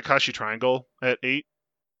 So I have Ayakashi Triangle at 8.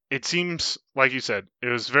 It seems, like you said, it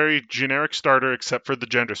was very generic starter except for the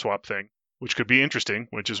gender swap thing, which could be interesting,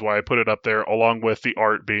 which is why I put it up there, along with the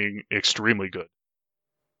art being extremely good.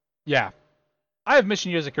 Yeah. I have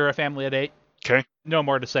Mission Yozakura Family at 8. Okay. No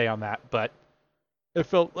more to say on that, but it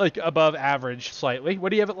felt like above average slightly.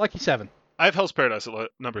 What do you have at Lucky 7? I have Hell's Paradise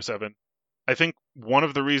at number 7. I think one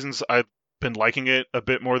of the reasons I've been liking it a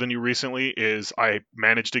bit more than you recently is I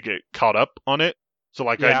managed to get caught up on it. So,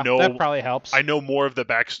 like, I know... that probably helps. I know more of the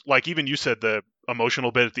back... Like, even you said the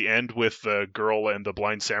emotional bit at the end with the girl and the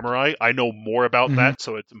blind samurai. I know more about that,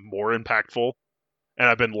 so it's more impactful. And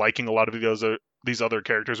I've been liking a lot of these other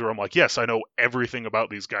characters where I'm like, yes, I know everything about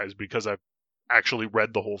these guys because I've actually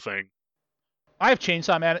read the whole thing. I have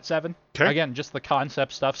Chainsaw Man at 7. Okay. Again, just the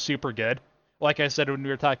concept stuff, super good. Like I said when we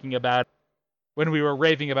were talking about... When we were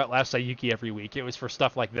raving about Last Sayuki every week, it was for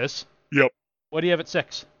stuff like this. Yep. What do you have at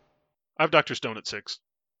 6? I have Dr. Stone at 6.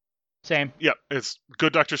 Same. Yep, it's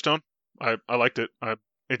good Dr. Stone. I liked it. I'm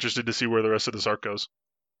interested to see where the rest of this arc goes.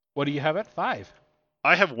 What do you have at 5?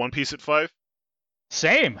 I have One Piece at 5.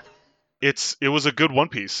 Same. It was a good One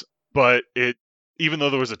Piece, but even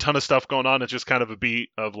though there was a ton of stuff going on, it's just kind of a beat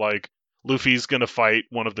of, like, Luffy's gonna fight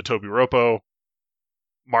one of the Tobiroppo.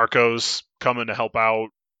 Marco's coming to help out.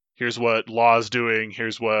 Here's what Law's doing.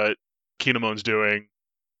 Here's what Kinamon's doing.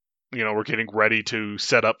 You know, we're getting ready to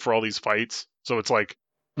set up for all these fights. So it's like,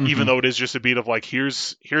 even though it is just a beat of like,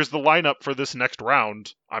 here's the lineup for this next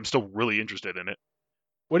round, I'm still really interested in it.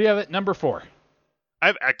 What do you have at number 4? I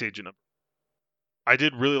have Act Age in them. I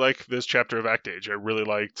did really like this chapter of Act Age. I really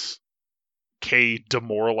liked Kay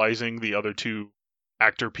demoralizing the other two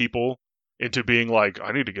actor people into being like,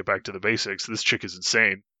 I need to get back to the basics. This chick is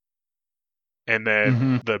insane. And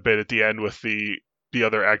then the bit at the end with the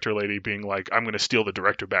other actor lady being like, I'm going to steal the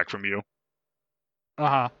director back from you.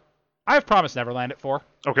 Uh-huh. I have Promised Neverland at 4.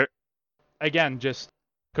 Okay. Again, just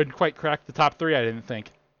Couldn't quite crack the top 3, I didn't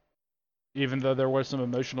think. Even though there was some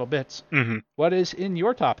emotional bits. Mm-hmm. What is in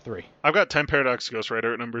your top 3? I've got 10 Paradox Ghost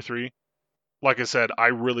Rider at number 3. Like I said, I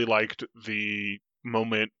really liked the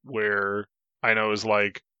moment where Aino is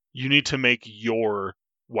like, you need to make your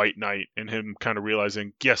White Knight, and him kind of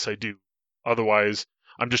realizing, yes, I do. Otherwise,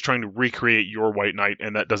 I'm just trying to recreate your White Knight,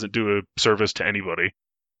 and that doesn't do a service to anybody.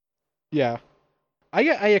 Yeah. I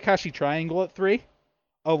got Ayakashi Triangle at 3.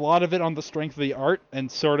 A lot of it on the strength of the art and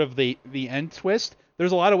sort of the end twist.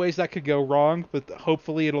 There's a lot of ways that could go wrong, but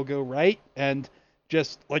hopefully it'll go right. And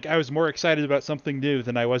just, like, I was more excited about something new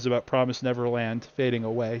than I was about Promised Neverland fading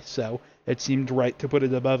away, so it seemed right to put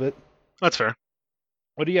it above it. That's fair.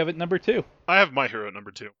 What do you have at number 2? I have My Hero at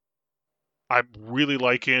number 2. I'm really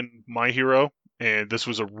liking My Hero, and this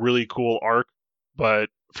was a really cool arc, but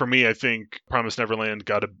for me, I think Promised Neverland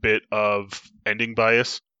got a bit of ending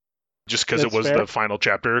bias, just because it That's was fair. the final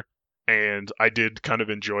chapter, and I did kind of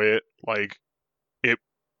enjoy it. Like,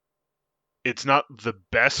 it's not the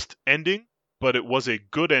best ending, but it was a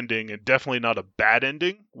good ending, and definitely not a bad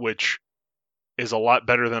ending, which is a lot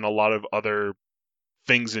better than a lot of other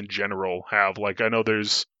things in general have. Like, I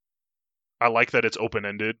like that it's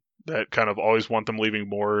open-ended. That kind of always want them leaving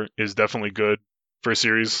more is definitely good for a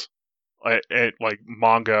series. Like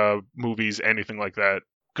manga, movies, anything like that,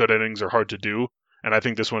 good endings are hard to do, and I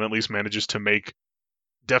think this one at least manages to make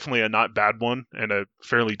definitely a not bad one and a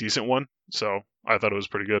fairly decent one, so I thought it was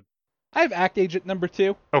pretty good. I have Act Age at number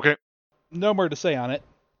 2. Okay. No more to say on it.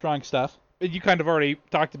 Strong stuff. You kind of already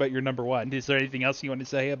talked about your number 1. Is there anything else you want to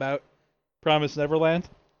say about Promised Neverland?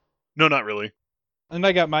 No, not really. And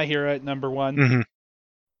I got My Hero at number 1. Mm-hmm.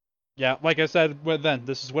 Yeah, like I said, well, then,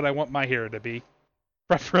 this is what I want My Hero to be.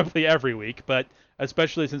 Preferably every week, but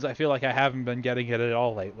especially since I feel like I haven't been getting it at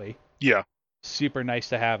all lately. Yeah. Super nice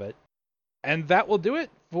to have it. And that will do it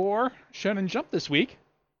for Shonen Jump this week.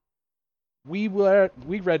 We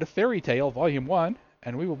read Fairy Tail Volume 1,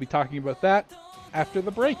 and we will be talking about that after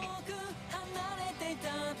the break.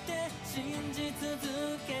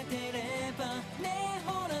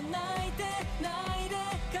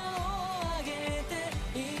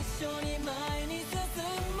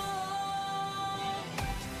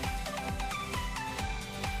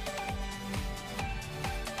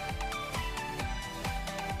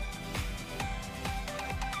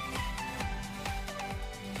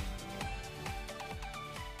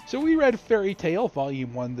 So we read Fairy Tail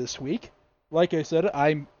Volume 1 this week. Like I said,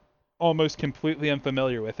 I'm almost completely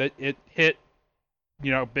unfamiliar with it. It hit,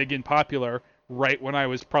 big and popular right when I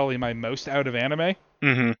was probably my most out of anime.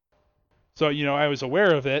 Mm-hmm. So, I was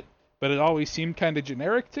aware of it, but it always seemed kind of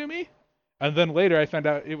generic to me. And then later I found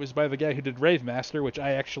out it was by the guy who did Rave Master, which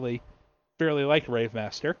I actually fairly liked Rave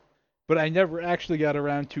Master. But I never actually got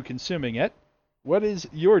around to consuming it. What is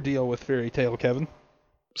your deal with Fairy Tail, Kevin?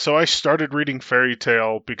 So I started reading Fairy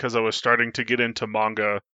Tail because I was starting to get into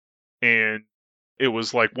manga, and it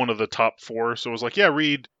was like one of the top 4. So I was like, yeah,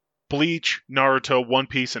 read Bleach, Naruto, One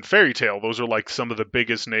Piece, and Fairy Tail. Those are like some of the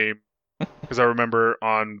biggest name. Because I remember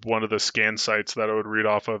on one of the scan sites that I would read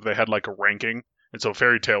off of, they had like a ranking, and so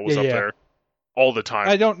Fairy Tail was up there all the time.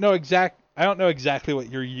 I don't know exactly what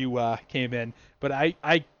year you came in, but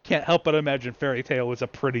I can't help but imagine Fairy Tail was a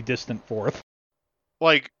pretty distant 4th.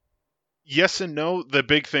 Like, yes and no. The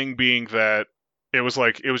big thing being that it was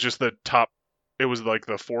just the top. It was like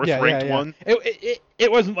the 4th ranked one.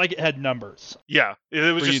 It wasn't like it had numbers. Yeah,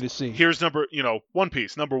 it was for just you to see. Here's number, One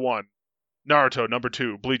Piece number 1, Naruto number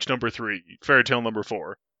 2, Bleach number 3, Fairy Tail number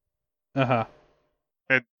 4. Uh-huh.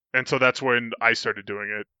 And so that's when I started doing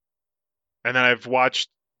it. And then I've watched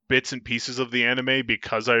bits and pieces of the anime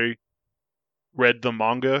because I read the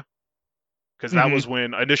manga. Because that was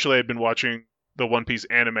when initially I'd been watching the One Piece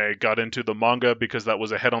anime, got into the manga because that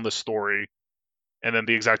was ahead on the story. And then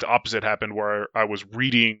the exact opposite happened where I was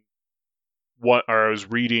reading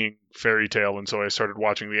Fairy Tail, and so I started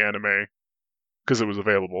watching the anime because it was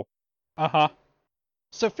available. Uh-huh.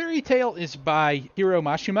 So Fairy Tail is by Hiro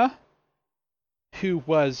Mashima, who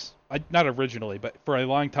was, not originally, but for a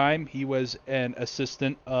long time, he was an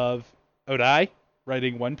assistant of Odai,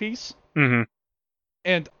 writing One Piece. Mm-hmm.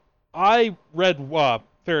 And I read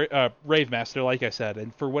Rave Master, like I said,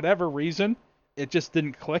 and for whatever reason, it just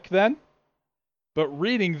didn't click then. But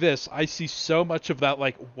reading this, I see so much of that,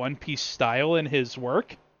 like, One Piece style in his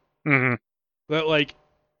work. Mm-hmm. That, like,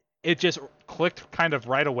 it just clicked kind of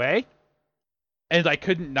right away. And I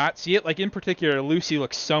couldn't not see it. Like, in particular, Lucy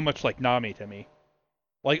looks so much like Nami to me.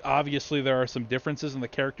 Like, obviously there are some differences in the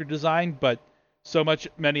character design, but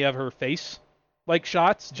many of her face, like,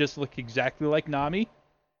 shots just look exactly like Nami. To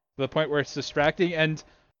the point where it's distracting. And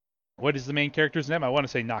What is the main character's name? I want to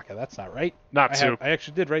say Naka. That's not right. Natsu. I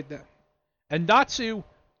actually did write that. And Natsu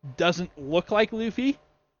doesn't look like Luffy,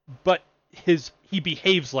 but he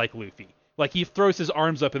behaves like Luffy. Like, he throws his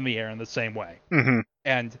arms up in the air in the same way. Mm-hmm.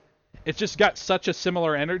 And it's just got such a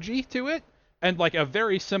similar energy to it, and like a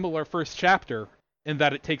very similar first chapter in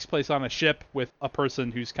that it takes place on a ship with a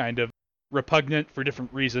person who's kind of repugnant for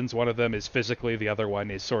different reasons. One of them is physically, the other one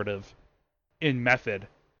is sort of in method.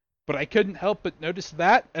 But I couldn't help but notice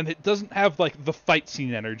that, and it doesn't have like the fight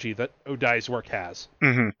scene energy that Odai's work has.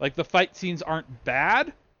 Mm-hmm. Like, the fight scenes aren't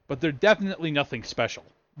bad, but they're definitely nothing special.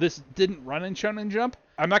 This didn't run in Shonen Jump.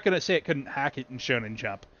 I'm not going to say it couldn't hack it in Shonen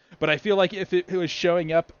Jump, but I feel like if it was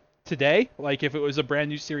showing up today, like if it was a brand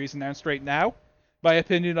new series announced right now, my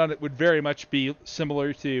opinion on it would very much be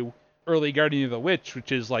similar to early Guardian of the Witch,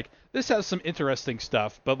 which is like, this has some interesting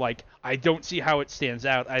stuff, but like, I don't see how it stands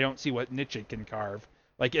out. I don't see what niche it can carve.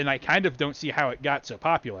 Like, and I kind of don't see how it got so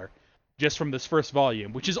popular just from this first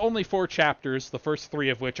volume, which is only 4 chapters, the first 3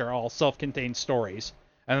 of which are all self-contained stories,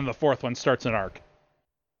 and then the 4th one starts an arc.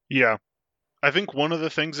 Yeah. I think one of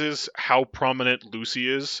the things is how prominent Lucy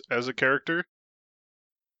is as a character.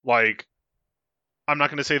 Like, I'm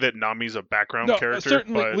not going to say that Nami's a background character.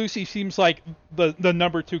 Certainly but Lucy seems like the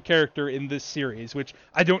number 2 character in this series, which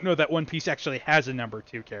I don't know that One Piece actually has a number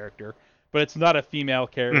 2 character, but it's not a female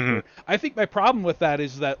character. Mm-hmm. I think my problem with that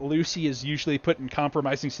is that Lucy is usually put in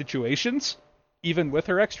compromising situations, even with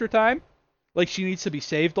her extra time. Like, she needs to be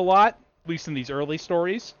saved a lot, at least in these early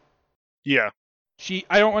stories. Yeah.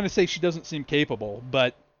 I don't want to say she doesn't seem capable,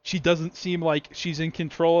 but she doesn't seem like she's in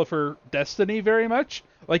control of her destiny very much.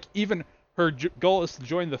 Like, even her goal is to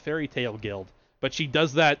join the Fairy Tail Guild, but she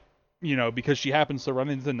does that, because she happens to run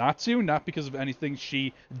into Natsu, not because of anything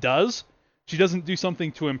she does. She doesn't do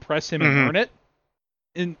something to impress him and earn it.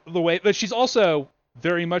 In the way that she's also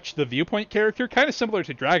very much the viewpoint character, kind of similar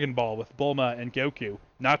to Dragon Ball with Bulma and Goku.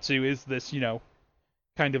 Natsu is this,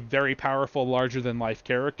 kind of very powerful, larger-than-life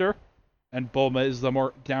character, and Bulma is the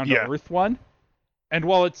more down-to-earth one. And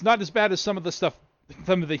while it's not as bad as some of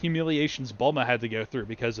the humiliations Bulma had to go through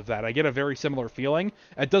because of that, I get a very similar feeling.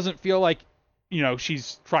 It doesn't feel like,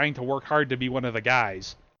 she's trying to work hard to be one of the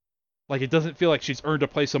guys. Like, it doesn't feel like she's earned a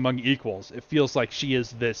place among equals. It feels like she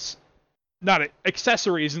is this...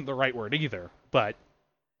 accessory isn't the right word either, but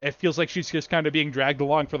it feels like she's just kind of being dragged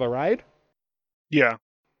along for the ride. Yeah.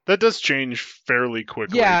 That does change fairly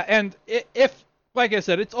quickly. Yeah, and if, like I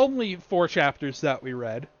said, it's only 4 chapters that we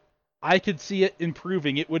read, I could see it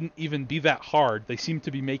improving. It wouldn't even be that hard. They seem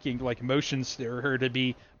to be making, like, motions for her to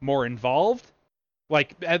be more involved.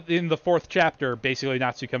 Like, in the 4th chapter, basically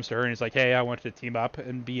Natsu comes to her and is like, hey, I want to team up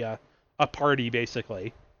and be a party,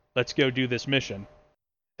 basically. Let's go do this mission.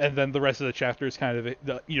 And then the rest of the chapter is kind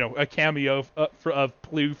of, a cameo of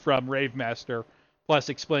Plu from Rave Master, plus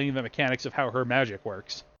explaining the mechanics of how her magic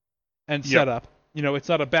works. And set up. It's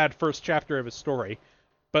not a bad first chapter of a story.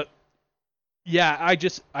 But, yeah,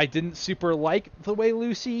 I didn't super like the way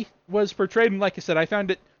Lucy was portrayed. And like I said, I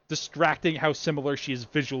found it distracting how similar she is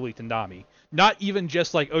visually to Nami. Not even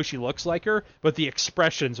just like, oh, she looks like her, but the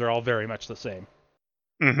expressions are all very much the same.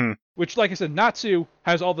 Mm-hmm. Which, like I said, Natsu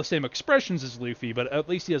has all the same expressions as Luffy, but at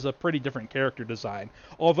least he has a pretty different character design.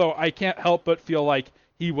 Although I can't help but feel like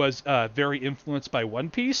he was very influenced by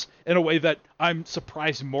One Piece in a way that I'm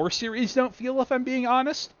surprised more series don't feel, if I'm being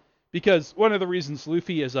honest. Because one of the reasons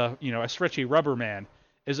Luffy is a stretchy rubber man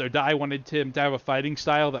is Odai wanted him to have a fighting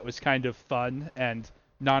style that was kind of fun and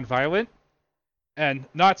non-violent. And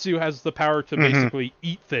Natsu has the power to basically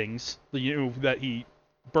eat things, that he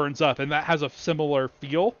burns up, and that has a similar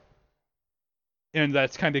feel. And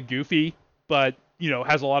that's kind of goofy, but,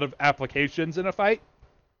 has a lot of applications in a fight.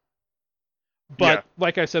 But,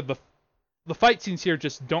 like I said, the fight scenes here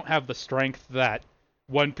just don't have the strength that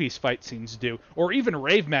One Piece fight scenes do. Or even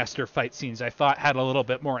Rave Master fight scenes, I thought, had a little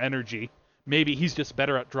bit more energy. Maybe he's just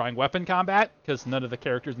better at drawing weapon combat, because none of the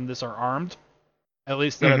characters in this are armed. At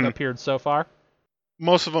least that have appeared so far.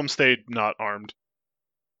 Most of them stayed not armed.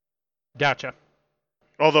 Gotcha.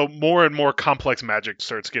 Although more and more complex magic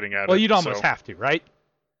starts getting added. Well, you'd almost have to, right?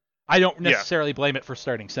 I don't necessarily blame it for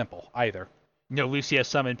starting simple, either. Lucy has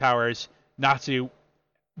summon powers. Natsu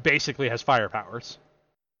basically has fire powers.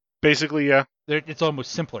 Basically, yeah. It's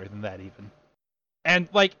almost simpler than that, even. And,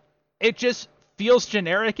 like, it just feels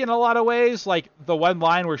generic in a lot of ways. Like, the one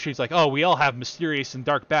line where she's like, oh, we all have mysterious and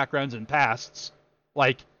dark backgrounds and pasts.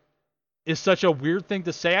 Like, is such a weird thing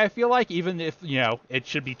to say, I feel like, even if, it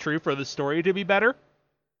should be true for the story to be better.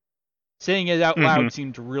 Saying it out loud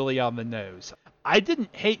seemed really on the nose. I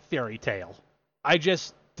didn't hate Fairy Tail. I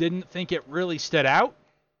just didn't think it really stood out.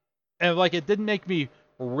 And, like, it didn't make me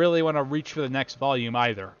really want to reach for the next volume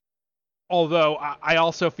either. Although I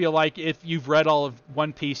also feel like if you've read all of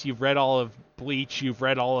One Piece, you've read all of Bleach, you've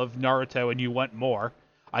read all of Naruto, and you want more,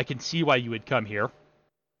 I can see why you would come here.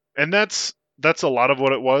 And that's a lot of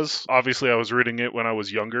what it was. Obviously, I was reading it when I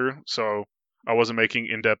was younger, so I wasn't making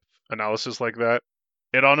in-depth analysis like that.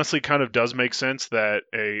 It honestly kind of does make sense that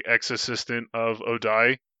a ex-assistant of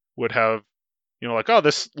Odai would have, like, oh,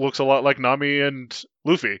 this looks a lot like Nami and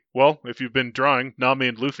Luffy. Well, if you've been drawing Nami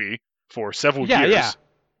and Luffy for several Yeah, years, yeah.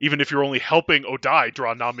 even if you're only helping Odai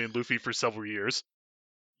draw Nami and Luffy for several years,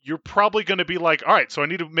 you're probably going to be like, all right, so I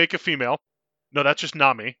need to make a female. No, that's just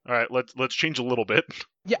Nami. All right, let's change a little bit.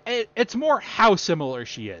 Yeah, it's more how similar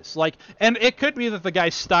she is. Like, and it could be that the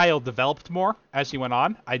guy's style developed more as he went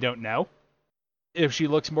on. I don't know if she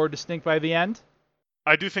looks more distinct by the end.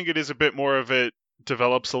 I do think it is a bit more of it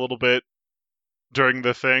develops a little bit during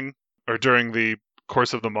the thing or during the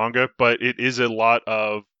course of the manga, but it is a lot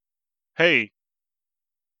of, hey,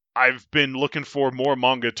 I've been looking for more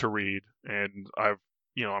manga to read, and I'm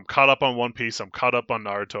caught up on One Piece, I'm caught up on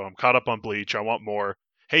Naruto, I'm caught up on Bleach, I want more.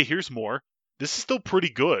 Hey, here's more. This is still pretty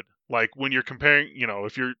good. Like when you're comparing,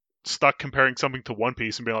 if you're stuck comparing something to One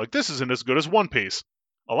Piece and being like, this isn't as good as One Piece.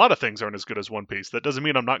 A lot of things aren't as good as One Piece. That doesn't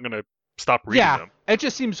mean I'm not going to stop reading Yeah, them. it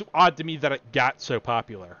just seems odd to me that it got so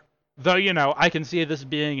popular. Though, I can see this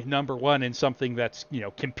being number one in something that's,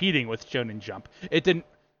 competing with Shonen Jump. It didn't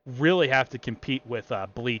really have to compete with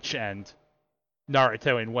Bleach and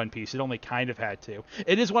Naruto and One Piece. It only kind of had to.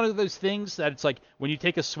 It is one of those things that it's like, when you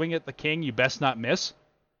take a swing at the king, you best not miss.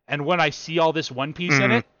 And when I see all this One Piece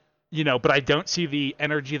in it, but I don't see the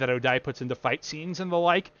energy that Odai puts into fight scenes and the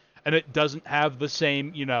like, and it doesn't have the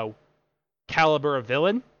same, caliber of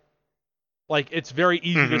villain, like, it's very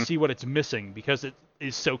easy to see what it's missing because it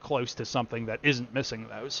is so close to something that isn't missing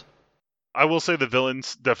those. I will say the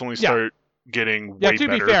villains definitely start getting way better. Yeah, to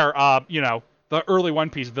be fair, the early One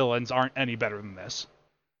Piece villains aren't any better than this.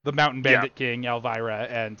 The Mountain Bandit King, Elvira,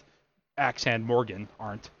 and Axe Hand Morgan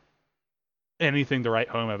aren't anything to write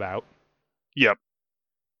home about. Yep.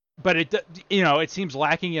 But it seems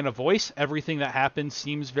lacking in a voice. Everything that happens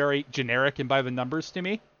seems very generic and by the numbers to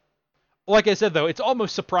me. Like I said, though, it's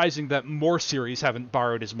almost surprising that more series haven't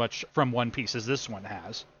borrowed as much from One Piece as this one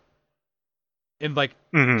has. In,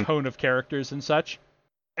 tone of characters and such.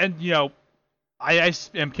 And, I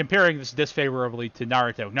am comparing this disfavorably to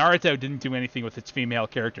Naruto. Naruto didn't do anything with its female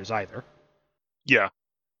characters either. Yeah.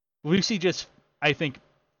 Lucy just, I think,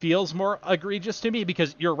 feels more egregious to me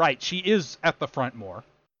because you're right, she is at the front more.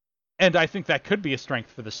 And I think that could be a strength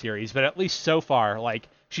for the series, but at least so far,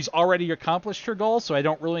 she's already accomplished her goal, so I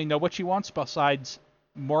don't really know what she wants besides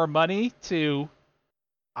more money to,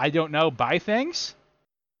 I don't know, buy things?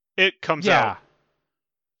 It comes out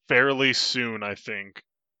fairly soon, I think.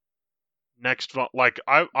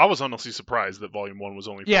 I was honestly surprised that Volume 1 was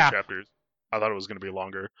only 4 chapters. I thought it was going to be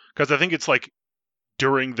longer. Because I think it's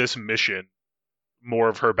during this mission, more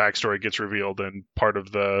of her backstory gets revealed and part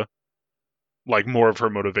of the, more of her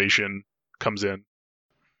motivation comes in.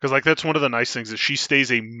 Because, that's one of the nice things is she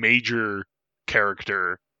stays a major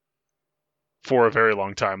character for a very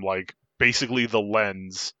long time. Basically the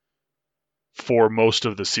lens for most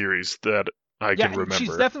of the series that I can remember.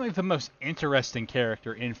 She's definitely the most interesting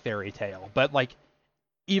character in Fairy Tail. But,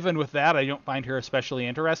 even with that, I don't find her especially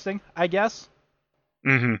interesting, I guess.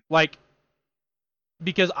 Mm-hmm.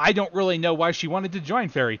 Because I don't really know why she wanted to join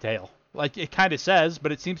Fairy Tail. It kind of says,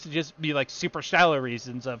 but it seems to just be, super shallow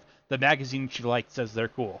reasons of the magazine she likes says they're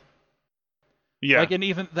cool. Yeah. And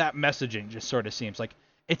even that messaging just sort of seems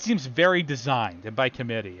it seems very designed and by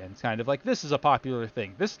committee, and it's kind of this is a popular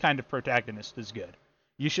thing. This kind of protagonist is good.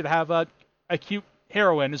 You should have a cute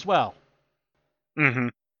heroine as well. Mm-hmm.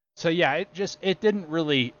 So yeah, it didn't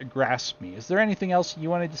really grasp me. Is there anything else you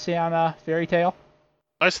wanted to say on Fairy Tail?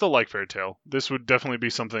 I still like Fairy Tail. This would definitely be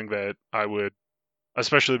something that I would,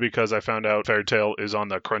 especially because I found out Fairy Tail is on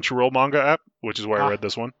the Crunchyroll manga app, which is where I read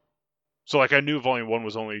this one. So I knew Volume 1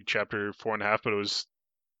 was only chapter 4.5, but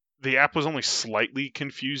the app was only slightly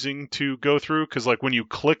confusing to go through, because when you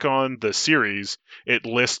click on the series, it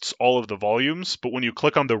lists all of the volumes, but when you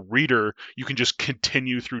click on the reader, you can just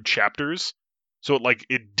continue through chapters. So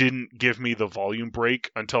it didn't give me the volume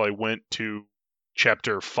break until I went to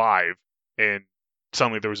chapter 5, and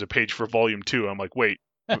suddenly there was a page for volume 2. I'm like, wait,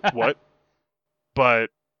 what?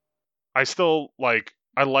 But I still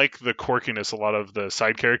I like the quirkiness a lot of the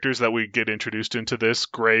side characters that we get introduced into this.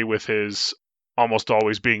 Gray with his almost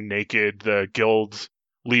always being naked, the guild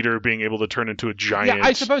leader being able to turn into a giant. Yeah,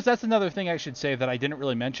 I suppose that's another thing I should say that I didn't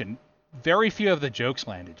really mention. Very few of the jokes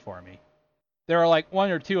landed for me. There are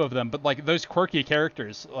one or two of them, but those quirky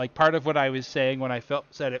characters, part of what I was saying when I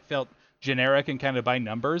said it felt generic and kind of by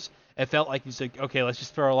numbers, It felt like he's like, okay, let's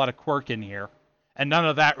just throw a lot of quirk in here, and none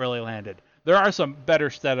of that really landed. There are some better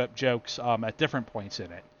setup jokes at different points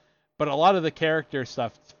in it, but a lot of the character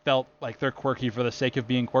stuff felt like they're quirky for the sake of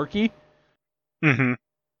being quirky. Mm-hmm.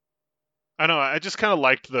 I know. I just kind of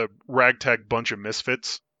liked the ragtag bunch of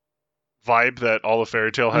misfits vibe that all of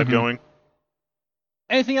Fairy Tail had going.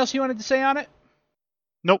 Anything else you wanted to say on it?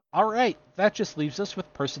 Nope. All right, that just leaves us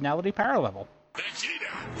with personality power level.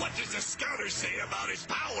 Vegeta, what does the scouter say about his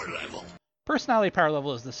power level? Personality power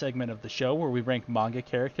level is the segment of the show where we rank manga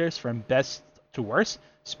characters from best to worst.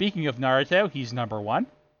 Speaking of Naruto, he's number 1.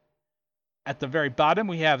 At the very bottom,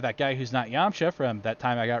 we have that guy who's not Yamcha from That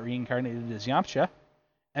Time I Got Reincarnated as Yamcha.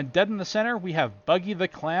 And dead in the center, we have Buggy the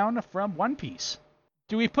Clown from One Piece.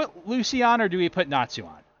 Do we put Lucy on or do we put Natsu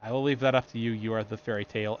on? I will leave that up to you. You are the Fairy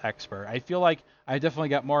Tail expert. I feel like I definitely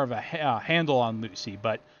got more of a handle on Lucy,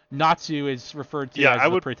 but Natsu is referred to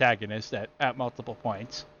as the protagonist at multiple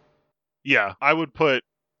points. Yeah, I would put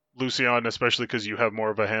Lucy on, especially because you have more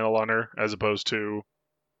of a handle on her, as opposed to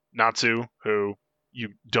Natsu, who you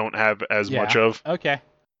don't have as much of. Okay.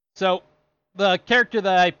 So, the character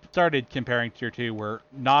that I started comparing her to were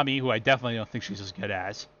Nami, who I definitely don't think she's as good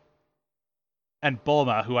as, and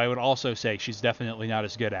Bulma, who I would also say she's definitely not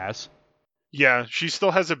as good as. Yeah, she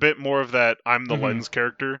still has a bit more of that I'm the lens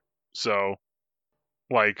character, so,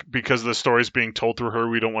 like, because the story's being told through her,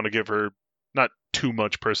 we don't want to give her not too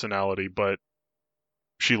much personality, but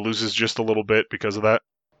she loses just a little bit because of that.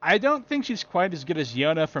 I don't think she's quite as good as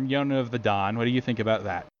Yona from Yona of the Dawn. What do you think about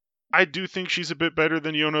that? I do think she's a bit better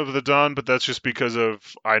than Yona of the Dawn, but that's just because of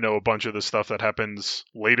I know a bunch of the stuff that happens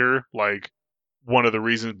later. Like, one of the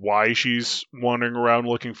reasons why she's wandering around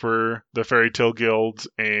looking for the Fairy Tail Guild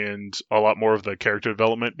and a lot more of the character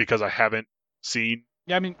development, because I haven't seen.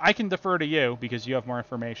 Yeah, I mean, I can defer to you because you have more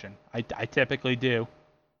information. I typically do.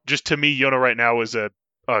 Just to me, Yona right now is a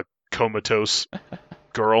comatose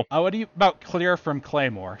girl. What do you about Clear from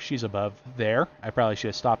Claymore? She's above there. I probably should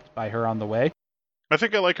have stopped by her on the way. I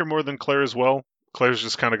think I like her more than Claire as well. Claire's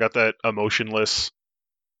just kind of got that emotionless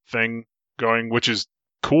thing going, which is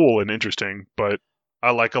cool and interesting, but I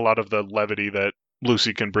like a lot of the levity that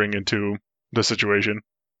Lucy can bring into the situation.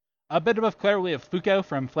 A bit above Claire, we have Fuko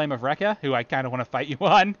from Flame of Recca, who I kind of want to fight you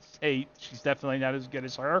on. Say she's definitely not as good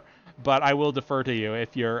as her, but I will defer to you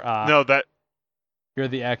if you're you're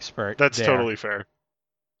the expert. That's there. Totally fair.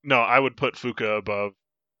 No, I would put Fuka above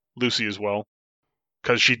Lucy as well,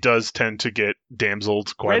 because she does tend to get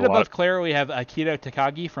damseled quite a lot. Right above Claire, we have Akito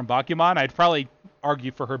Takagi from Bakuman. I'd probably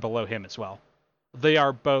argue for her below him as well. They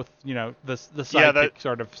are both, the sidekick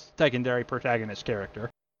sort of secondary protagonist character.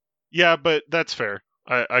 Yeah, but that's fair.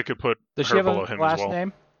 I could put Does her she have below a him last as well.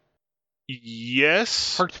 Name?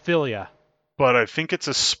 Yes. Hercphilia. But I think it's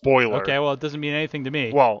a spoiler. Okay, well, it doesn't mean anything to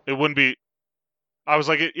me. Well, it wouldn't be. I was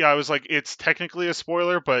like, it's technically a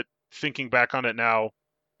spoiler, but thinking back on it now,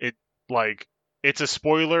 it's a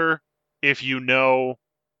spoiler if you know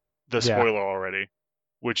the spoiler already,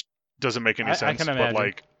 which doesn't make any sense. I can imagine.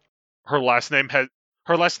 But her last name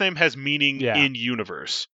has meaning in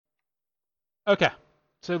universe. Okay,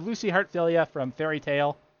 so Lucy Hercphilia from Fairy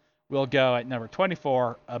Tail will go at number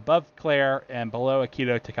 24, above Claire and below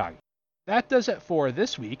Akito Takagi. That does it for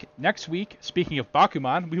this week. Next week, speaking of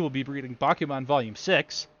Bakuman, we will be reading Bakuman Volume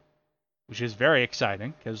 6, which is very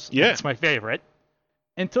exciting, because it's my favorite.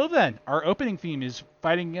 Until then, our opening theme is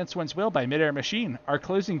Fighting Against One's Will by Midair Machine. Our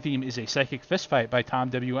closing theme is A Psychic Fistfight by Tom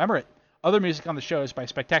W. Emmerich. Other music on the show is by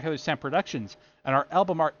Spectacular Sound Productions, and our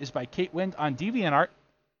album art is by Kate Wind on DeviantArt.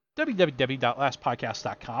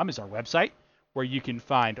 www.lastpodcast.com is our website, where you can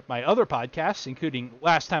find my other podcasts, including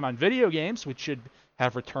Last Time on Video Games, which should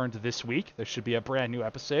have returned this week. There should be a brand new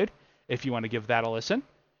episode if you want to give that a listen,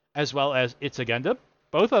 as well as It's a Gundam.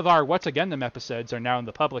 Both of our What's a Gundam episodes are now in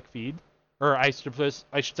the public feed, or I should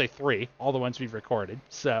say 3, all the ones we've recorded.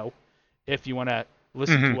 So if you want to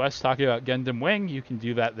listen to us talking about Gundam Wing, you can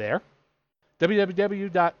do that there.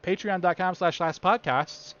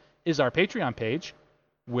 www.patreon.com/lastpodcasts is our Patreon page,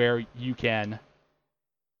 where you can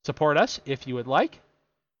support us if you would like.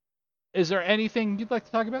 Is there anything you'd like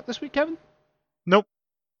to talk about this week, Kevin? Nope.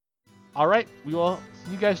 All right. We will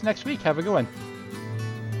see you guys next week. Have a good one.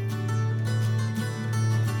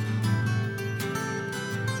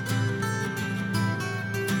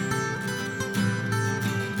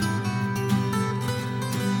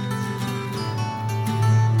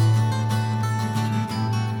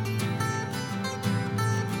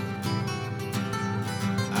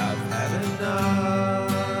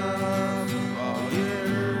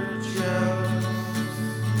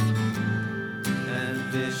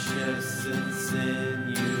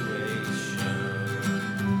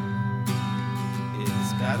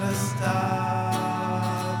 Gotta the stars.